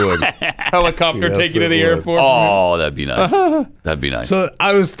 Yes, it would. Helicopter Yes, take you to it the would. airport. Oh, that'd be nice. That'd be nice. So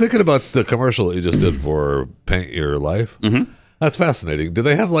I was thinking about the commercial that you just did for Paint Your Life. Mm-hmm. That's fascinating. Do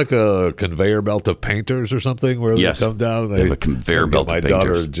they have like a conveyor belt of painters or something where Yes. they come down? They have a conveyor belt of I got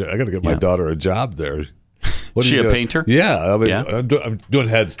to get my Yeah. daughter a job there. What She do you a do? painter? Yeah, I mean, Yeah. I'm doing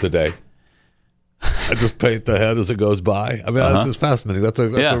heads today. I just paint the head as it goes by. I mean, that's just fascinating. That's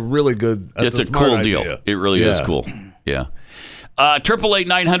a really good. That's It's a smart cool idea. deal. It really is cool. Yeah.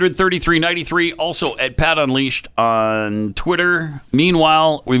 888-900-3393. Also at Pat Unleashed on Twitter.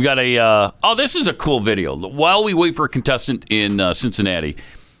 Meanwhile, we've got a. This is a cool video. While we wait for a contestant in Cincinnati,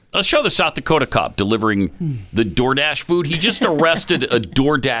 let's show the South Dakota cop delivering the DoorDash food. He just arrested a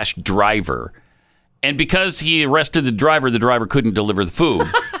DoorDash driver. And because he arrested the driver couldn't deliver the food.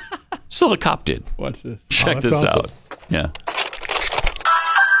 So the cop did. Watch this. Check that's this awesome. out. Yeah.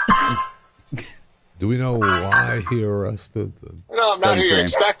 Do we know why he arrested the? No, I'm not who Doesn't you're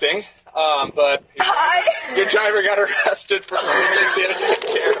say. expecting, but your driver got arrested for things he had to take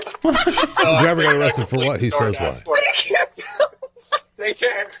care of. So The driver got arrested for what? He says why. Take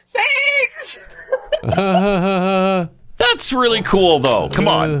care. Thanks. That's really cool, though. Come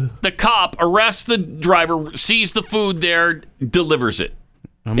on. The cop arrests the driver, sees the food there, delivers it.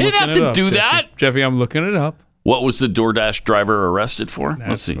 I'm You didn't looking have it to up, do Jeffy. that. Jeffy, I'm looking it up. What was the DoorDash driver arrested for? Let's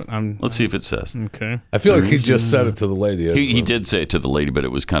That's see. what Let's see if it says. Okay. I feel like he just said it to the lady. He did say it to the lady, but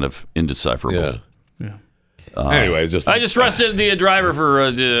it was kind of indecipherable. Yeah. Yeah. Anyway, I just arrested the driver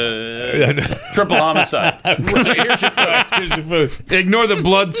for triple homicide. So here's your food. Here's your food. Ignore the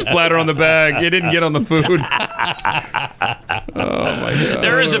blood splatter on the bag. It didn't get on the food. Oh my god.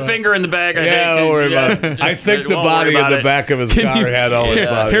 There is a finger in the bag. I think. Don't worry about it. I think the body in the back of his car had all his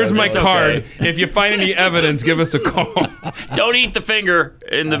body. Here's my It's card. okay. If you find any evidence, give us a call. Don't eat the finger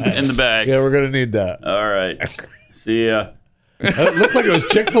in the bag. Yeah, we're gonna need that. All right. See ya. It looked like it was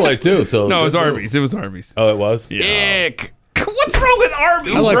Chick-fil-A too. So No, it was Arby's. It was Arby's. Oh, it was. Yeah. Ick. Come What's wrong with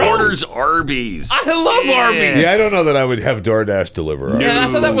Arby's? I like bro? Orders Arby's. I love Arby's. Yeah, I don't know that I would have DoorDash deliver Arby's. Yeah,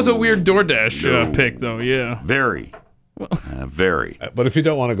 I thought that was a weird DoorDash pick, though. Yeah. Very. Very. But if you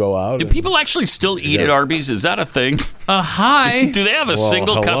don't want to go out, Do people actually still eat at Arby's? Is that a thing? Hi. Do they have a Well,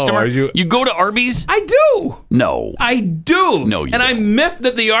 single hello, customer? are you- go to Arby's? I do. No. I do. No, you and I'm miffed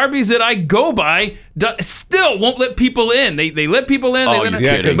that the Arby's that I go by still won't let people in. They let people in, Oh, you're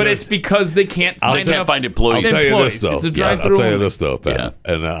kidding. but it's because they can't find employees. I'll tell you this though. It's a I'll drive-through tell you only. this though, Pat.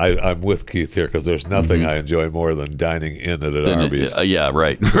 And I'm with Keith here because there's nothing I enjoy more than dining in at an Arby's. Yeah,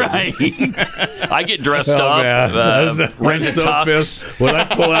 right. Right. I get dressed Oh, up, man. rent I'm a so tux. pissed. When I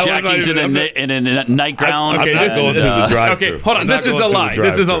pull out, Jackie's in a nightgown. Okay, I'm not going through the drive-thru. Okay, hold on. I'm not This is going a through lie. the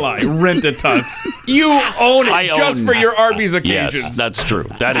This is a lie. drive-thru. Rent a tux. You own it I just own- for your Arby's occasions. Yes, that's true.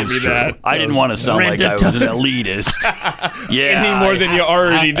 That is Give me true. that. I didn't want to sound Rent like a I was an tux. elitist. Yeah. Any more than you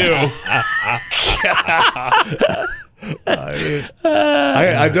already do.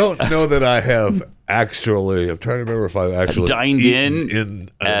 I don't know that I have actually. I'm trying to remember if I've actually dined eaten in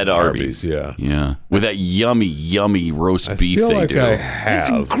at at Arby's. Yeah, Yeah. With that yummy roast beef feel they like do. I have.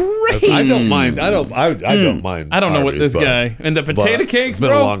 It's great. I don't mind. I don't mind. I don't know what Arby's, this guy and the but potato cakes, It's been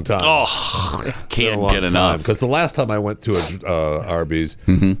bro. a long time. Oh, can't get enough. Because the last time I went to a Arby's,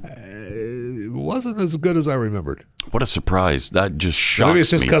 it wasn't as good as I remembered. What a surprise. That just shocks me. Maybe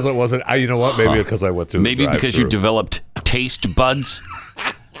it's just because it wasn't. You know what? Maybe because I went through. Maybe the because you drive-thru. developed taste buds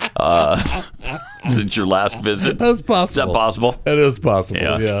since your last visit. That's possible. Is that possible? It is possible.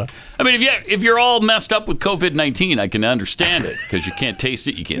 Yeah. I mean, if you're all messed up with COVID-19, I can understand it because you can't taste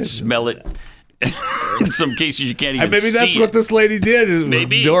it, you can't smell it. In some cases, you can't even And maybe see that's it. what this lady did. Is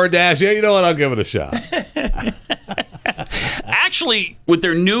Maybe. DoorDash. Yeah, you know what? I'll give it a shot. Actually, with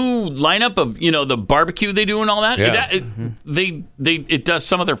their new lineup of the barbecue they do and all that, Yeah. it does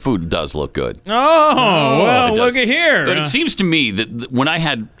some of their food does look good. Oh, well, It does. look at here. But it seems to me that when I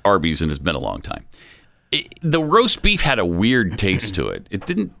had Arby's, and it's been a long time, the roast beef had a weird taste to it. It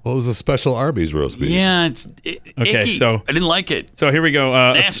didn't. What was a special Arby's roast beef? Yeah, it's Okay, icky. so- I didn't like it. So here we go.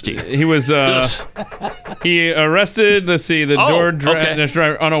 Nasty. He was he arrested. Let's see, the DoorDash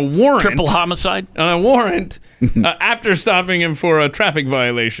driver on a warrant. Triple homicide on a warrant after stopping him for a traffic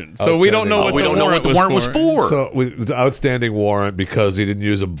violation. So we don't know what the warrant was for. So it was an outstanding warrant because he didn't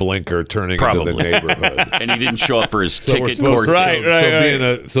use a blinker turning into the neighborhood, and he didn't show up for his So we're ticket supposed court.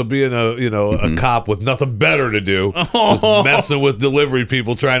 to, being a cop with nothing better to do, was messing with delivery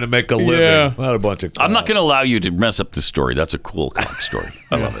people trying to make a living. Yeah. Not a bunch of. I'm not going to allow you to mess up this story. That's a cool cop story.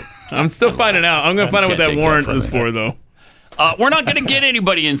 I love it. I'm still finding out. I'm going to find out what Can't that take warrant that is from for, though. We're not going to get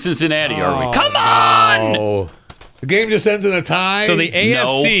anybody in Cincinnati, are we? Come on! Oh, the game just ends in a tie. So the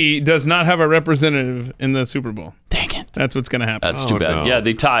AFC does not have a representative in the Super Bowl. Dang it. That's what's going to happen. That's too bad. no. Yeah,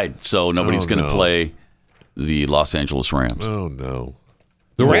 they tied, so nobody's going to no. play the Los Angeles Rams. Oh no.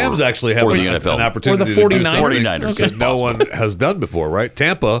 The Rams actually have or the an NFL. opportunity Or the to do 49ers. something 49ers, that it's no one has done before, right?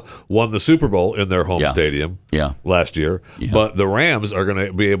 Tampa won the Super Bowl in their home stadium last year, but the Rams are going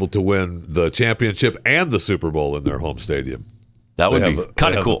to be able to win the championship and the Super Bowl in their home stadium. That would They be have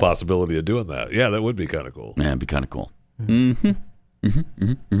kind of cool. The possibility of doing that. Yeah, that would be kind of cool. Yeah, it'd be kind of cool.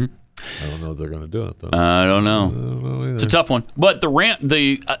 I don't know if they're going to do it, though. I don't know. It's a tough one. But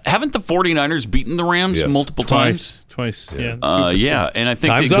haven't the 49ers beaten the Rams multiple times? Twice. Yeah. And I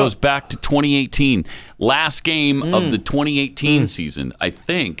think Time's it up. goes back to 2018. Last game of the 2018 season, I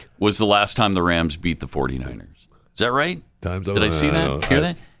think, was the last time the Rams beat the 49ers. Is that right? Time's up. Did I see that? Hear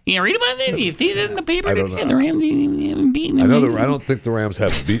that? Yeah, read about that. You see that in the paper? I don't know. The Rams haven't beaten them. I know. I don't think the Rams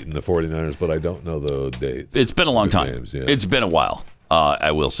have beaten the 49ers, but I don't know the dates. It's been a long time. Names, yeah. It's been a while.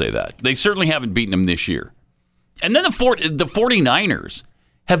 I will say that. They certainly haven't beaten them this year. And then the 49ers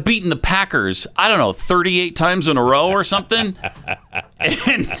have beaten the Packers, I don't know, 38 times in a row or something.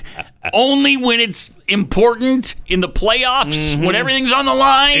 And only when it's important in the playoffs, when everything's on the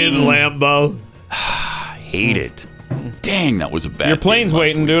line. In Lambeau. I hate it. Dang, that was a bad Your plane's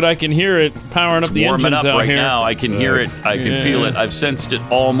waiting, dude. I can hear it powering up the warming engines up out right here. now. I can hear it. I can feel it. I've sensed it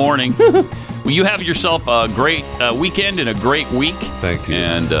all morning. Well, you have yourself a great weekend and a great week. Thank you.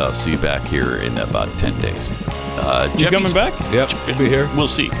 And see you back here in about 10 days. You coming back? Yep, we'll be here. We'll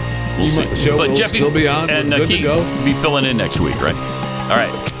see. We'll see. The show will Jeffy still be on. and We're good to Keith go. be filling in next week, right? All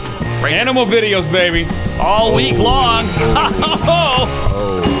right. Animal videos, baby. All week long.